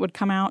them that would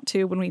come out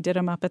too when we did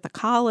them up at the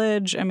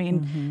college. I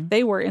mean,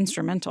 they were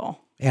instrumental.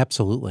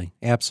 Absolutely.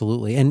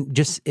 Absolutely. And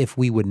just if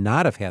we would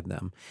not have had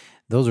them,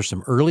 those are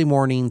some early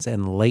mornings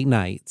and late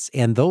nights.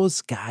 And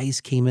those guys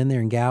came in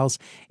there and gals,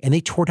 and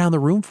they tore down the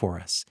room for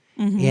us.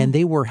 And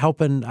they were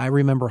helping, I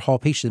remember, haul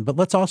patients. But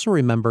let's also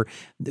remember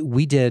that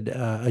we did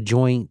a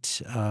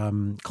joint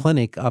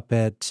clinic up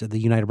at the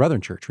United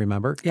Brethren Church,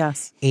 remember?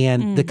 Yes.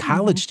 And the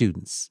college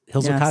students,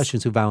 Hillsville Yes. college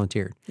students who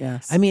volunteered.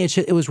 Yes. I mean,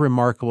 it was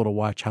remarkable to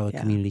watch how the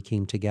community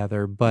came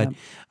together. But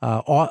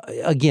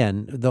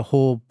again, the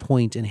whole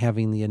point in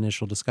having the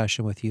initial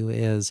discussion with you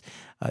is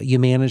you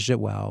managed it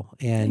well.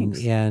 And,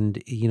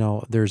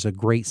 there's a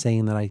great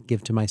saying that I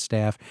give to my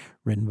staff,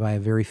 written by a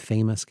very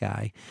famous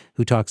guy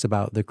who talks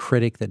about the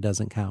critic that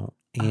doesn't count.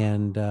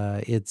 And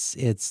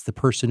it's the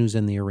person who's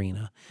in the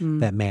arena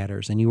that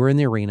matters. And you were in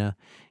the arena,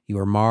 you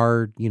were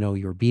marred, you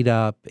were beat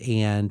up.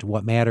 And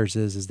what matters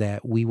is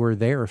that we were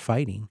there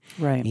fighting.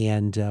 Right.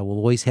 And we'll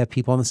always have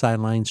people on the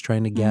sidelines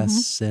trying to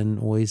guess and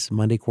always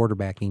Monday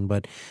quarterbacking.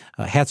 But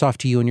hats off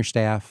to you and your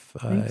staff.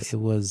 It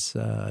was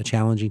a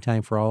challenging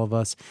time for all of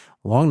us.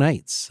 Long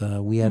nights.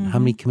 We had how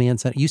many command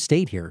centers? You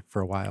stayed here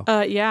for a while.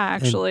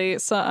 Actually.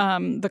 So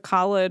the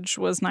college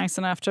was nice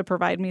enough to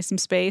provide me some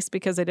space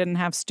because they didn't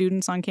have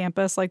students on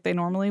campus like they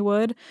normally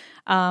would.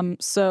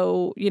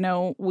 So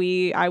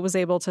I was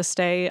able to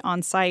stay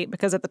on site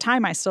because at the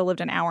time I still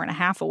lived an hour and a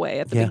half away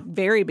at the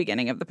very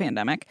beginning of the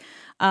pandemic.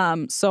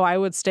 So I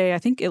would stay, I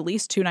think, at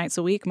least 2 nights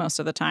a week most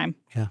of the time.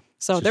 Yeah.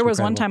 So there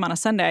was one time on a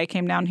Sunday I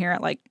came down here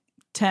at like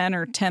 10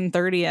 or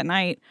 10:30 at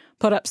night,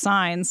 put up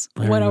signs,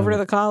 went over to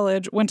the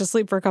college, went to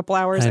sleep for a couple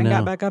hours, and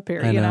got back up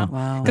here.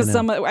 Wow. Because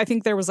I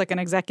think there was like an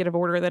executive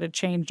order that had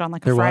changed on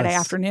like a Friday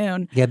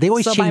afternoon. Yeah, they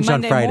always changed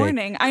on Friday.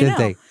 Morning, I didn't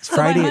know. They? So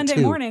Friday by at Monday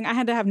 2. morning, I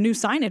had to have new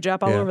signage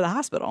up all over the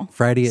hospital.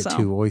 Friday at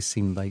 2 always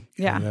seemed like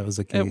that was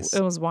the case.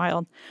 It was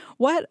wild.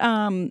 What?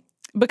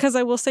 Because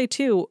I will say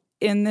too,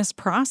 in this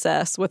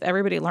process with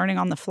everybody learning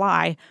on the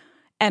fly,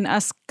 and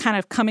us kind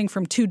of coming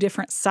from two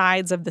different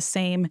sides of the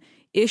same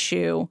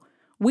issue,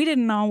 we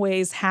didn't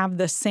always have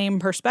the same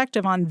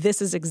perspective on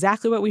this is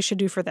exactly what we should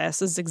do for this.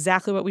 This is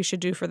exactly what we should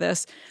do for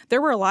this.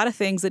 There were a lot of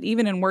things that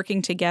even in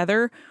working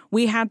together,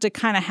 we had to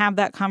kind of have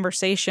that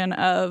conversation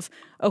of,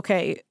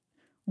 okay,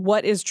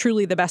 what is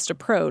truly the best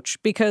approach?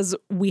 Because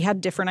we had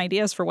different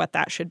ideas for what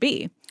that should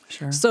be.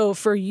 Sure. So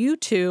for you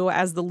two,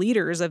 as the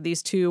leaders of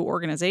these two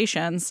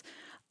organizations,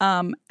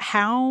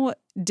 how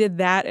did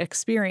that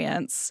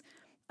experience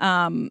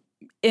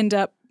end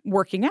up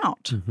working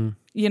out?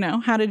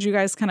 How did you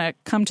guys kind of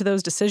come to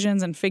those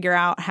decisions and figure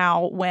out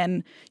how,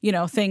 when,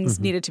 things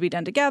needed to be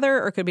done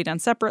together or could be done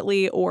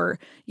separately, or,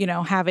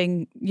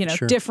 having,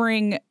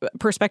 differing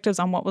perspectives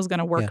on what was going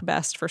to work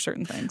best for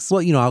certain things?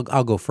 Well,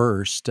 I'll go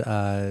first.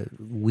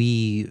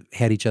 We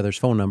had each other's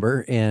phone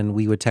number and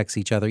we would text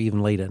each other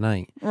even late at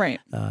night. Right.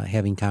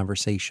 Having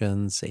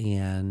conversations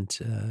and,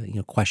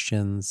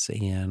 questions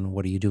and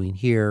what are you doing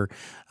here?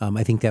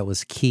 I think that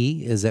was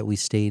key, is that we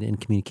stayed in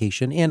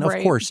communication. And of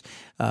course,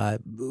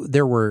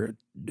 there were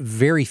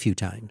very few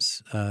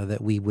times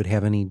that we would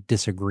have any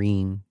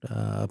disagreeing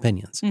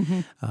opinions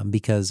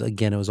because,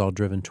 again, it was all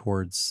driven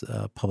towards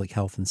public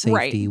health and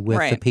safety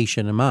with the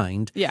patient in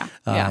mind.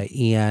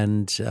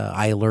 And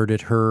I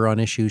alerted her on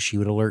issues. She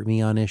would alert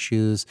me on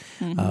issues.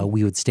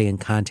 We would stay in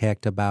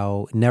contact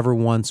about, never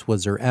once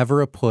was there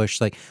ever a push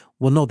like,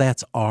 well, no,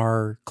 that's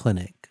our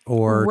clinic.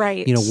 Or,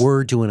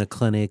 we're doing a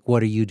clinic.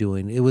 What are you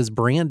doing? It was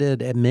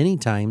branded at many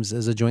times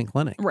as a joint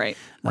clinic. Right.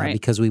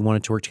 Because we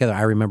wanted to work together.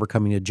 I remember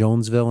coming to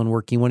Jonesville and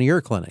working one of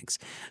your clinics.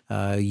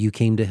 You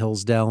came to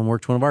Hillsdale and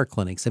worked one of our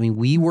clinics. I mean,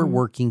 we were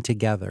working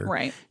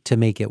together to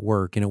make it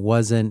work. And it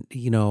wasn't,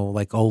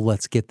 like, oh,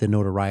 let's get the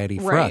notoriety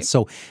for us.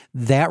 So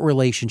that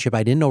relationship,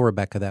 I didn't know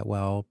Rebecca that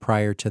well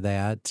prior to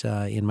that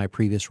in my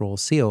previous role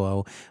as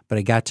COO, but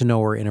I got to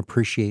know her and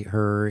appreciate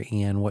her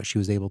and what she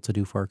was able to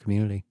do for our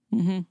community.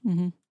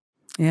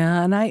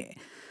 Yeah, and I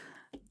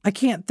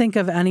can't think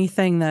of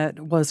anything that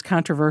was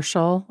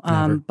controversial,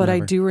 but I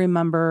do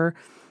remember,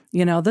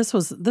 this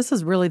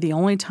is really the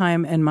only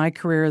time in my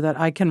career that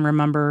I can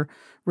remember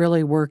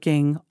really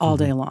working all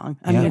day long.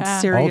 I mean,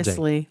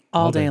 seriously,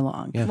 all day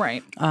long. Yeah.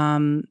 Right.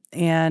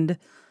 And,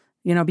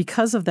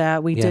 because of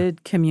that, we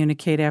did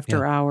communicate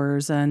after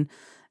hours and,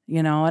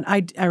 and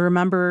I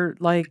remember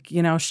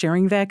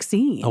sharing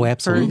vaccine,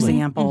 for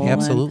example.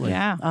 Absolutely.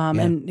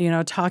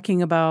 And,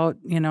 talking about,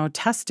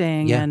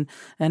 testing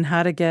and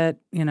how to get,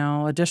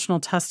 additional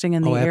testing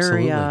in the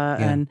area.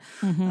 And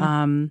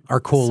our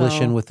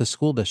coalition with the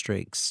school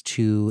districts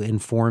to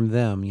inform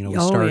them, we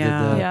started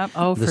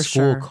the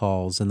school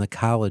calls and the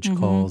college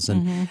calls.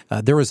 And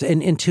there was,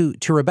 and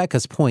to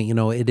Rebecca's point,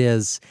 it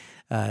is,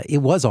 it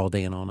was all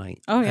day and all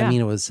night. Oh, yeah. I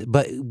mean, it was,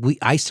 but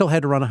I still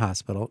had to run a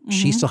hospital.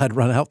 She still had to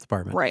run a health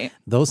department. Right.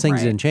 Those things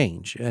Right. didn't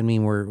change. I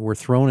mean, we're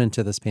thrown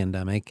into this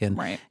pandemic, and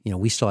Right.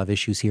 we still have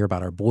issues here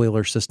about our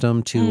boiler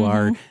system to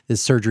our the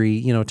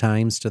surgery,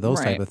 times to those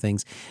type Right. of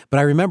things. But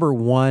I remember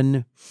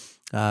one.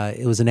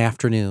 It was an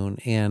afternoon,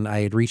 and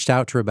I had reached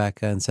out to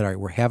Rebecca and said, all right,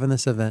 we're having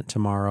this event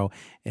tomorrow,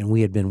 and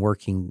we had been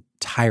working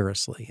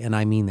tirelessly, and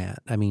I mean that.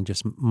 I mean,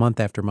 just month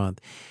after month.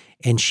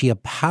 And she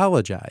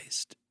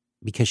apologized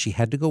because she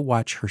had to go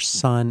watch her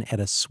son at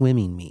a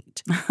swimming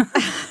meet.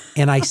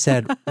 And I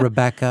said,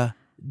 Rebecca,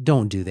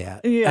 don't do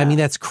that. Yeah. I mean,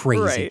 that's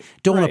crazy. Right.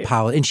 Don't Right.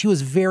 apologize. And she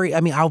was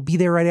I'll be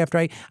there right after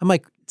I'm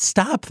like,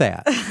 stop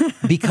that.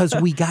 Because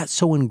we got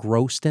so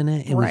engrossed in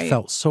it and we Right.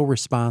 felt so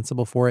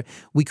responsible for it.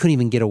 We couldn't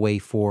even get away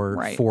for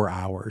Right. 4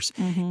 hours.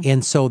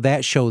 And so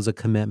that shows a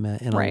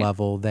commitment and Right. a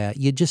level that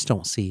you just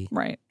don't see.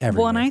 Right.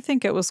 everywhere. Well, and I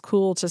think it was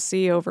cool to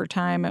see over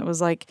time. It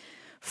was like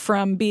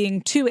from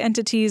being two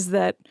entities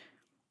that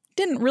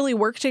didn't really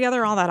work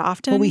together all that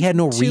often. Well, we had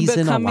no to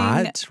reason a becoming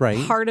lot,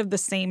 right? Part of the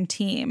same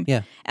team.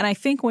 Yeah. And I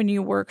think when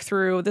you work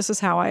through, this is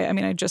how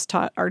I just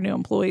taught our new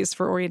employees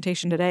for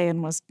orientation today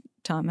and was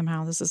telling them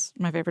how this is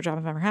my favorite job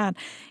I've ever had,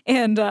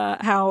 and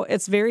how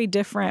it's very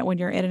different when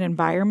you're in an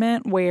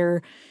environment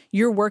where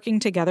you're working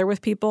together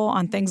with people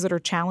on things that are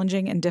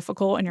challenging and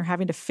difficult, and you're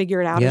having to figure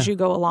it out as Yeah. you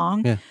go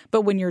along. Yeah.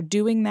 But when you're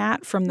doing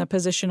that from the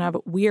position of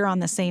we're on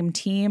the same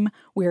team,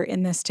 we're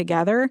in this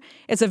together,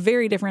 it's a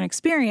very different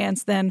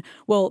experience than,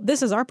 well,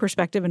 this is our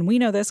perspective and we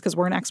know this because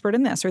we're an expert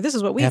in this, or this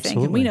is what we think and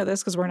we Absolutely. know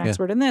this because we're an Yeah.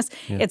 expert in this.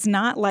 Yeah. It's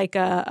not like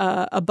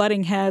a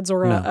butting heads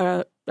or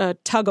a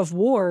tug of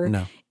war.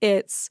 No.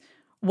 It's,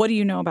 what do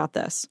you know about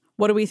this?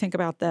 What do we think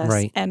about this?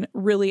 Right. And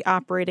really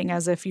operating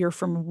as if you're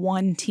from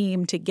one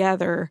team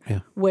together,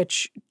 Yeah.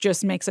 which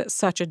just makes it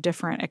such a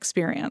different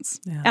experience.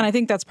 Yeah. And I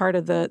think that's part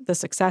of the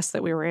success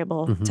that we were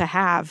able to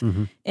have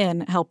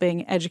in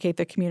helping educate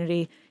the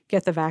community,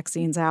 get the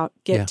vaccines out,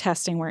 get Yeah.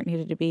 testing where it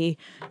needed to be,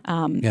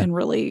 and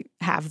really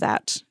have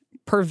that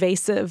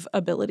pervasive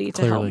ability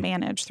to help Clearly.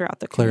 manage throughout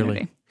the Clearly.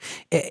 community.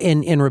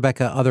 And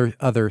Rebecca,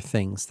 other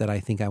things that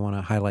I think I want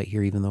to highlight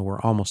here, even though we're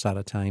almost out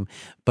of time,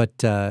 but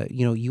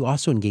you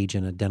also engage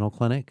in a dental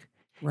clinic.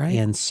 Right.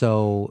 And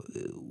so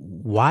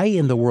why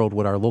in the world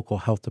would our local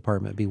health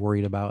department be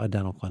worried about a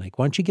dental clinic?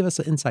 Why don't you give us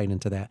an insight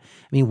into that?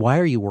 I mean, why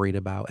are you worried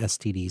about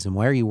STDs and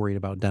why are you worried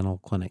about dental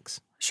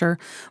clinics? Sure.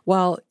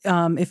 Well,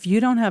 if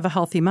you don't have a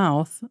healthy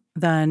mouth,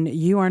 then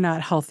you are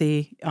not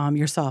healthy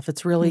yourself.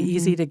 It's really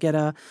easy to get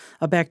a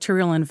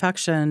bacterial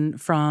infection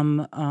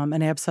from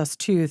an abscessed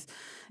tooth,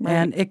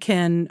 and it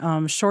can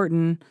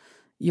shorten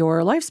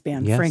your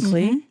lifespan, Yes.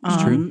 frankly,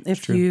 It's true. It's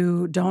if true.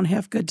 you don't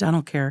have good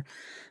dental care.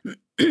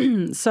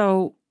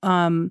 So,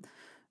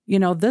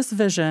 this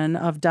vision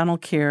of dental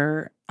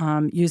care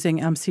using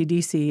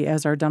MCDC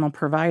as our dental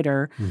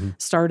provider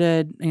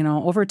started,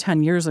 over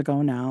 10 years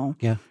ago now.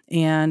 Yeah.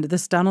 And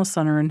this dental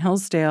center in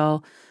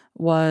Hillsdale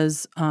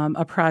was a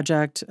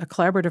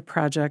collaborative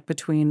project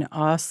between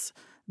us,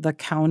 the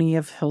county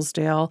of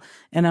Hillsdale,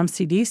 and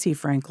MCDC,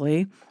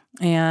 frankly.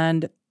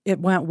 And it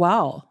went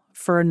well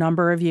for a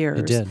number of years.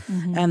 It did.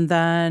 And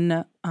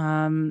then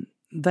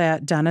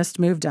that dentist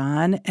moved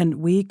on, and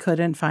we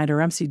couldn't find, or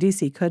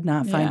MCDC could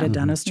not find Yeah. a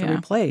dentist to Yeah.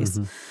 replace.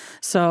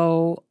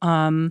 So,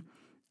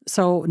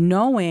 so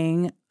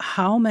knowing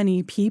how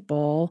many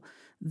people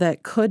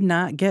that could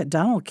not get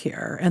dental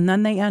care, and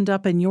then they end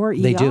up in your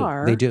They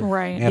ER. do. They do.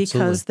 Right. Absolutely.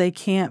 Because they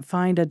can't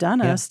find a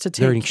dentist to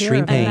They're in take care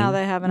extreme of pain. And them. now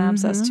they have an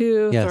abscessed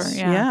tooth. Yes. Or,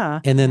 Yeah.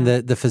 And then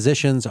the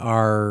physicians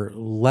are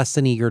less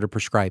than eager to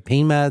prescribe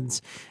pain meds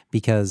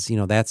because,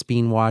 that's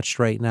being watched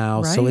right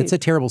now. So Right. it's a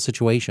terrible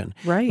situation.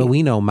 Right. But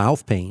we know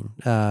mouth pain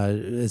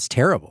is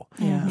terrible.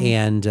 Yeah.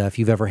 And if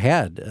you've ever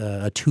had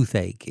a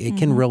toothache, it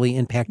can really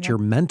impact your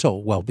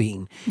mental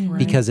well-being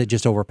because it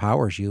just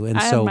overpowers you. And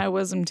I so, had my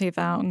wisdom teeth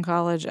out in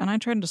college, and I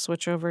tried to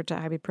switch over to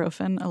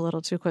ibuprofen a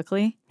little too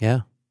quickly.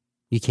 yeah,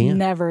 you can't.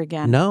 Never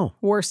again. No.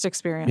 Worst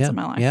experience Yeah, in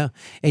my life. yeah.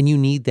 And you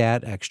need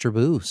that extra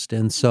boost.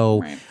 And so,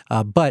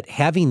 Right. but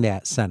having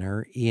that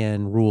center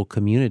in rural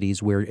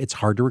communities where it's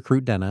hard to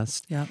recruit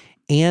dentists Yep.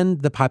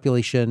 and the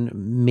population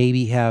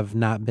maybe have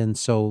not been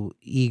so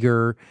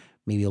eager,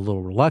 maybe a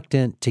little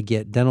reluctant to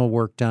get dental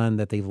work done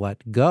that they've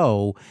let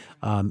go,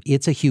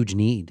 it's a huge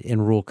need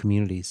in rural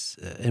communities.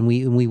 And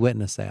we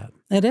witness that.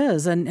 It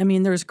is. And I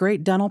mean, there's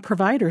great dental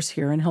providers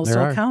here in There Hillsdale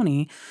are.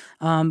 County,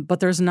 but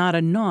there's not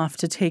enough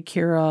to take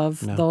care of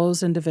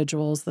those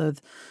individuals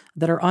that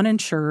are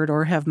uninsured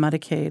or have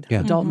Medicaid, Yeah.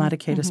 adult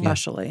Medicaid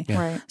especially.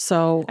 Right.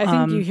 So I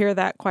think you hear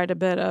that quite a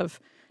bit of,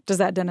 does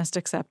that dentist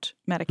accept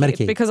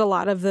Medicaid? Because a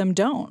lot of them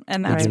don't,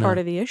 and that's Right. part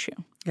of the issue.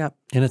 Yep.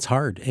 And it's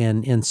hard.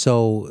 And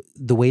so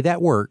the way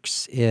that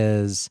works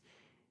is,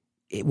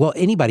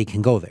 anybody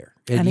can go there.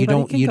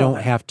 Anybody can you go don't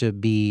there. have to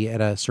be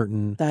at a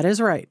certain That is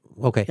right.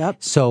 Okay. Yep.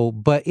 So,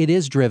 but it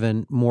is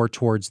driven more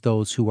towards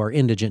those who are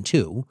indigent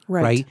too,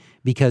 Right.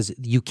 Because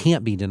you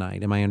can't be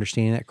denied. Am I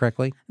understanding that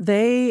correctly?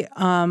 They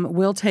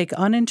will take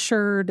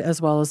uninsured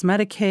as well as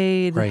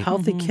Medicaid, Right.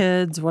 healthy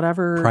kids,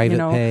 whatever, Private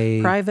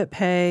pay. private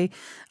pay.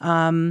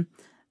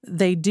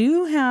 They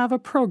do have a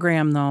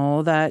program,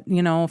 though, that,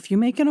 if you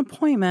make an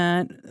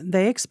appointment,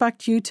 they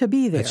expect you to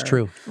be there. That's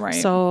true. Right.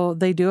 So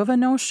they do have a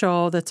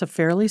no-show that's a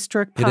fairly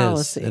strict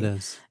policy. It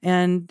is.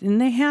 And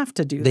they have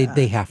to do that.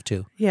 They have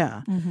to.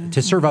 Yeah.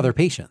 To serve other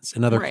patients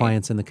and other Right.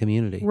 clients in the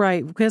community.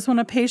 Right. Because when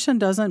a patient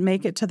doesn't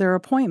make it to their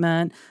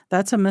appointment,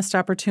 that's a missed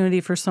opportunity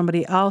for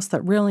somebody else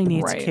that really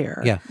needs Right.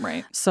 care. Yeah.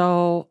 Right.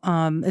 So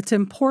it's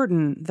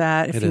important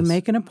that if It you is.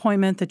 make an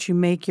appointment, that you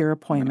make your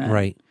appointment.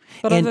 Right.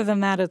 But And- other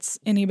than that, it's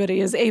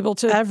anybody is able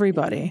to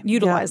Everybody.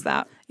 utilize Yeah.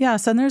 that.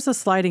 Yes, and there's a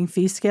sliding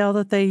fee scale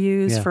that they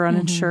use Yeah. for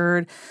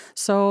uninsured.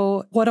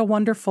 So what a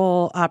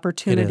wonderful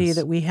opportunity is.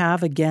 that we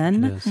have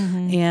again. It is.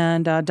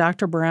 And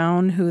Dr.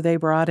 Brown, who they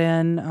brought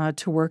in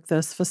to work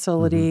this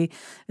facility,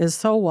 is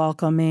so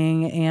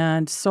welcoming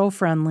and so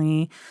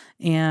friendly.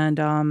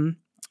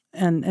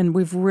 And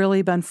we've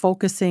really been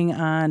focusing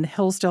on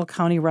Hillsdale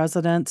County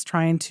residents,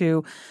 trying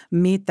to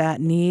meet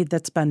that need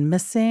that's been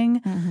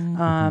missing.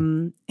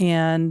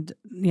 And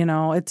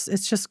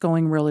it's just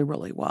going really,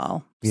 really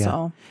well. Yeah.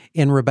 So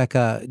And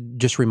Rebecca,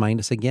 just remind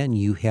us again,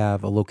 you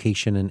have a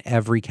location in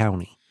every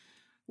county.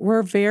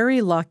 we're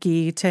very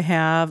lucky to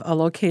have a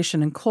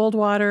location in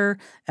Coldwater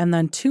and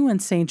then 2 in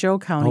St. Joe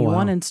County, Oh, wow.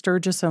 1 in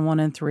Sturgis and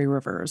 1 in Three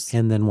Rivers,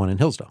 And then one in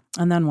Hillsdale.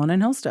 and then 1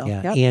 in Hillsdale.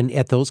 Yeah. Yep. And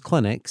at those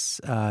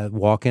clinics,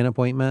 walk-in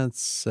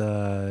appointments,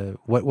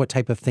 what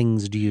type of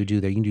things do you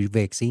do there? You can do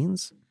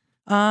vaccines?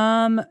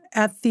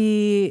 At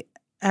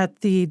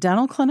the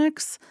dental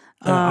clinics.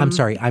 I'm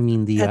sorry. I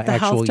mean the at the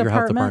actual your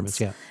health departments.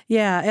 departments.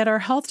 Yeah. Yeah, at our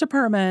health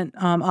department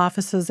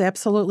offices,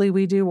 absolutely,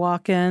 we do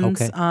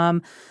walk-ins. Okay.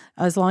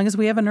 As long as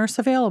we have a nurse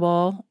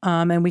available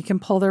and we can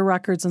pull their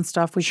records and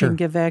stuff, we Sure. can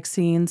give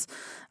vaccines.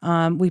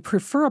 We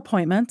prefer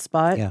appointments,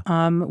 but Yeah.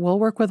 we'll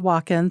work with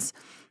walk-ins.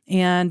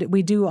 And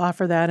we do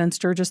offer that in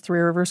Sturgis, Three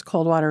Rivers,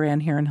 Coldwater,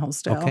 and here in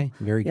Hillsdale. Okay.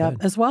 Very Yep.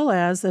 good. As well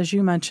as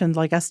you mentioned,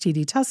 like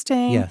STD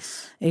testing,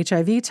 Yes.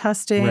 HIV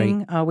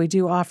testing. We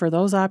do offer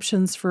those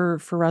options for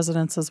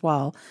residents as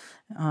well.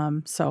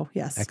 So,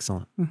 yes.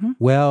 Excellent.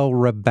 Well,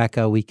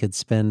 Rebecca, we could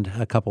spend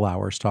a couple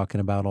hours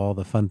talking about all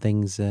the fun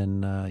things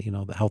in,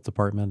 the health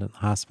department and the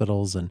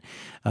hospitals and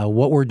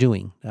what we're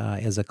doing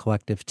as a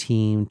collective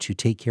team to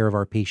take care of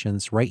our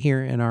patients right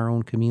here in our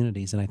own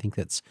communities. And I think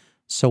that's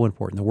so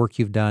important. The work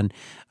you've done,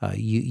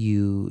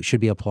 you should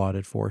be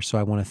applauded for. So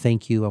I want to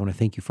thank you. I want to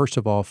thank you, first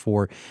of all,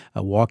 for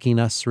walking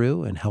us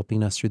through and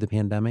helping us through the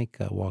pandemic,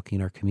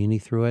 walking our community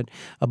through it,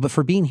 but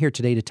for being here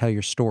today to tell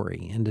your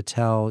story and to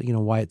tell,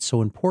 why it's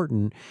so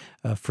important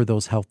for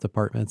those health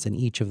departments in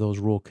each of those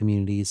rural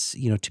communities,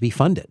 to be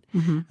funded.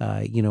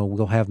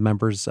 We'll have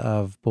members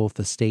of both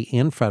the state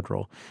and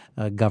federal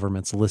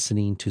governments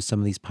listening to some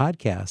of these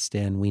podcasts,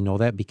 and we know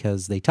that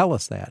because they tell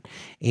us that.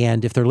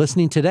 And if they're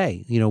listening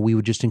today, we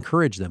would just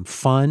encourage them,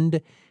 fund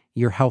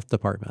your health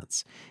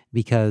departments,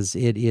 because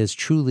it is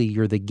truly,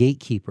 you're the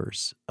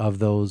gatekeepers of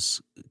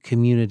those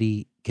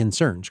community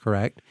concerns,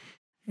 correct?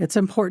 It's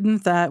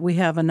important that we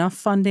have enough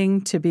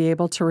funding to be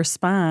able to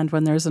respond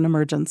when there's an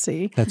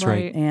emergency. That's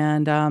right.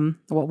 And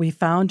what we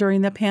found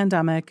during the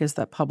pandemic is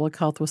that public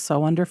health was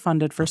so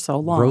underfunded for so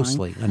long.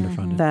 Grossly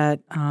underfunded.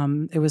 That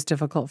it was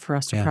difficult for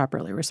us to Yeah.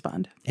 properly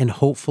respond. And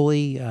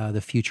hopefully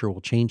the future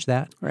will change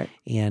that. Right.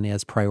 And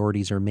as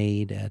priorities are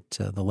made at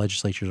the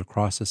legislatures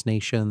across this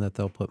nation, that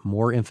they'll put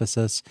more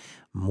emphasis,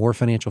 more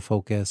financial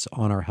focus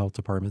on our health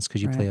departments,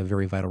 because you play a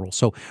very vital role.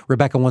 So,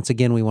 Rebecca, once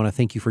again, we want to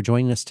thank you for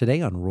joining us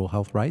today on Rural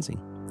Health Rising.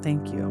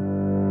 Thank you.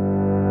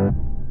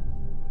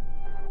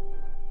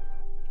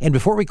 And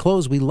before we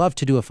close, we love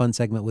to do a fun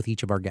segment with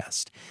each of our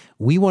guests.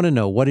 We want to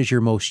know, what is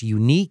your most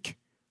unique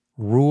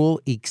rural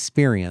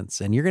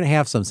experience? And you're going to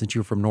have some since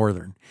you're from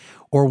Northern.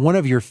 Or one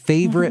of your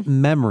favorite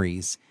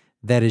memories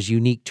that is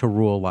unique to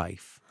rural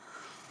life.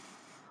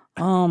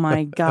 Oh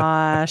my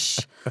gosh.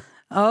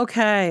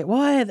 Okay.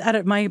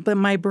 Well,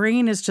 my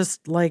brain is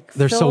just like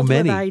There's so filled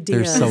many. with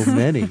ideas. There's so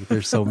many.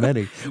 There's so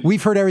many.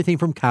 We've heard everything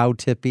from cow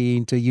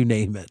tipping to you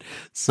name it.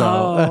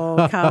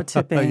 So, cow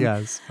tipping.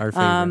 Yes, our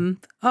favorite.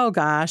 Oh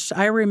gosh,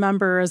 I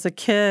remember as a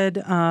kid,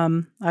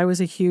 I was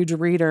a huge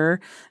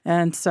reader,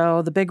 and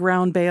so the big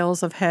round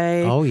bales of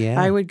hay. Oh, yeah.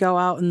 I would go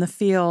out in the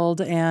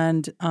field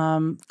and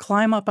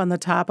climb up on the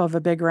top of a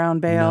big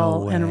round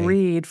bale No and way.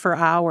 read for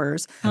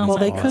hours. Well,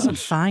 they awesome. couldn't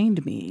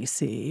find me.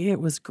 See,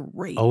 it was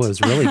great. Oh, it was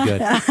really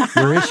good.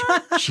 Where is she?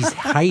 She's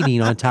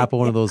hiding on top of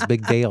one of those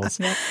big bales.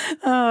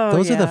 Oh,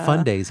 Those are the yeah.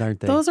 fun days, aren't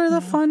they? Those are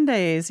the fun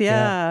days.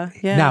 Yeah.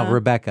 Now,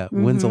 Rebecca,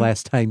 when's the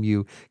last time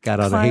you got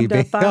on a hay Climbed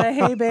bale? up on a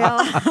hay bale.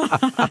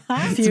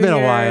 It's been a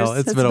while.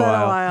 It's been a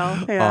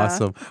while. Yeah.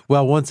 Awesome.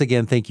 Well, once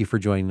again, thank you for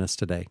joining us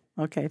today.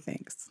 Okay,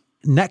 thanks.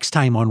 Next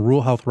time on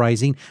Rural Health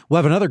Rising, we'll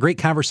have another great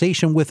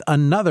conversation with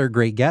another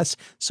great guest,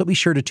 so be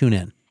sure to tune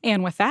in.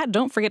 And with that,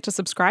 don't forget to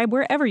subscribe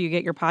wherever you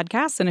get your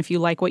podcasts. And if you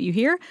like what you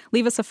hear,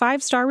 leave us a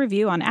 5-star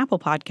review on Apple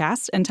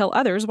Podcasts and tell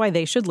others why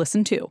they should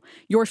listen too.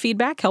 Your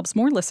feedback helps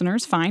more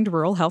listeners find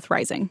Rural Health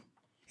Rising.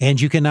 And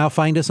you can now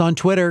find us on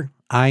Twitter.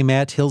 I'm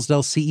at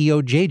Hillsdale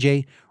CEO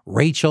JJ.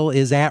 Rachel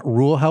is at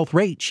Rural Health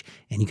Rach,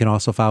 and you can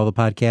also follow the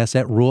podcast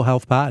at Rural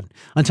Health Pod.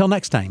 Until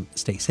next time,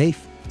 stay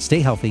safe, stay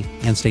healthy,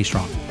 and stay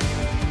strong.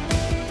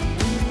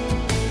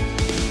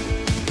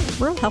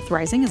 Rural Health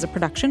Rising is a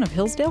production of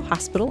Hillsdale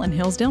Hospital in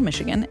Hillsdale,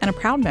 Michigan, and a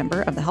proud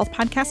member of the Health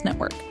Podcast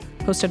Network.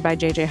 Hosted by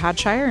JJ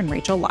Hodshire and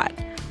Rachel Lott.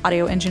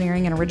 Audio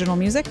engineering and original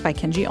music by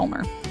Kenji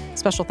Ulmer.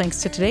 Special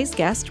thanks to today's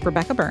guest,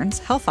 Rebecca Burns,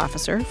 Health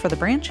Officer for the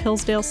Branch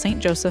Hillsdale St.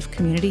 Joseph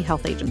Community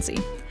Health Agency.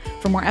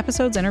 For more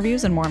episodes,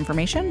 interviews, and more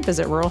information,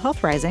 visit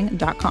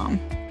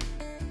ruralhealthrising.com.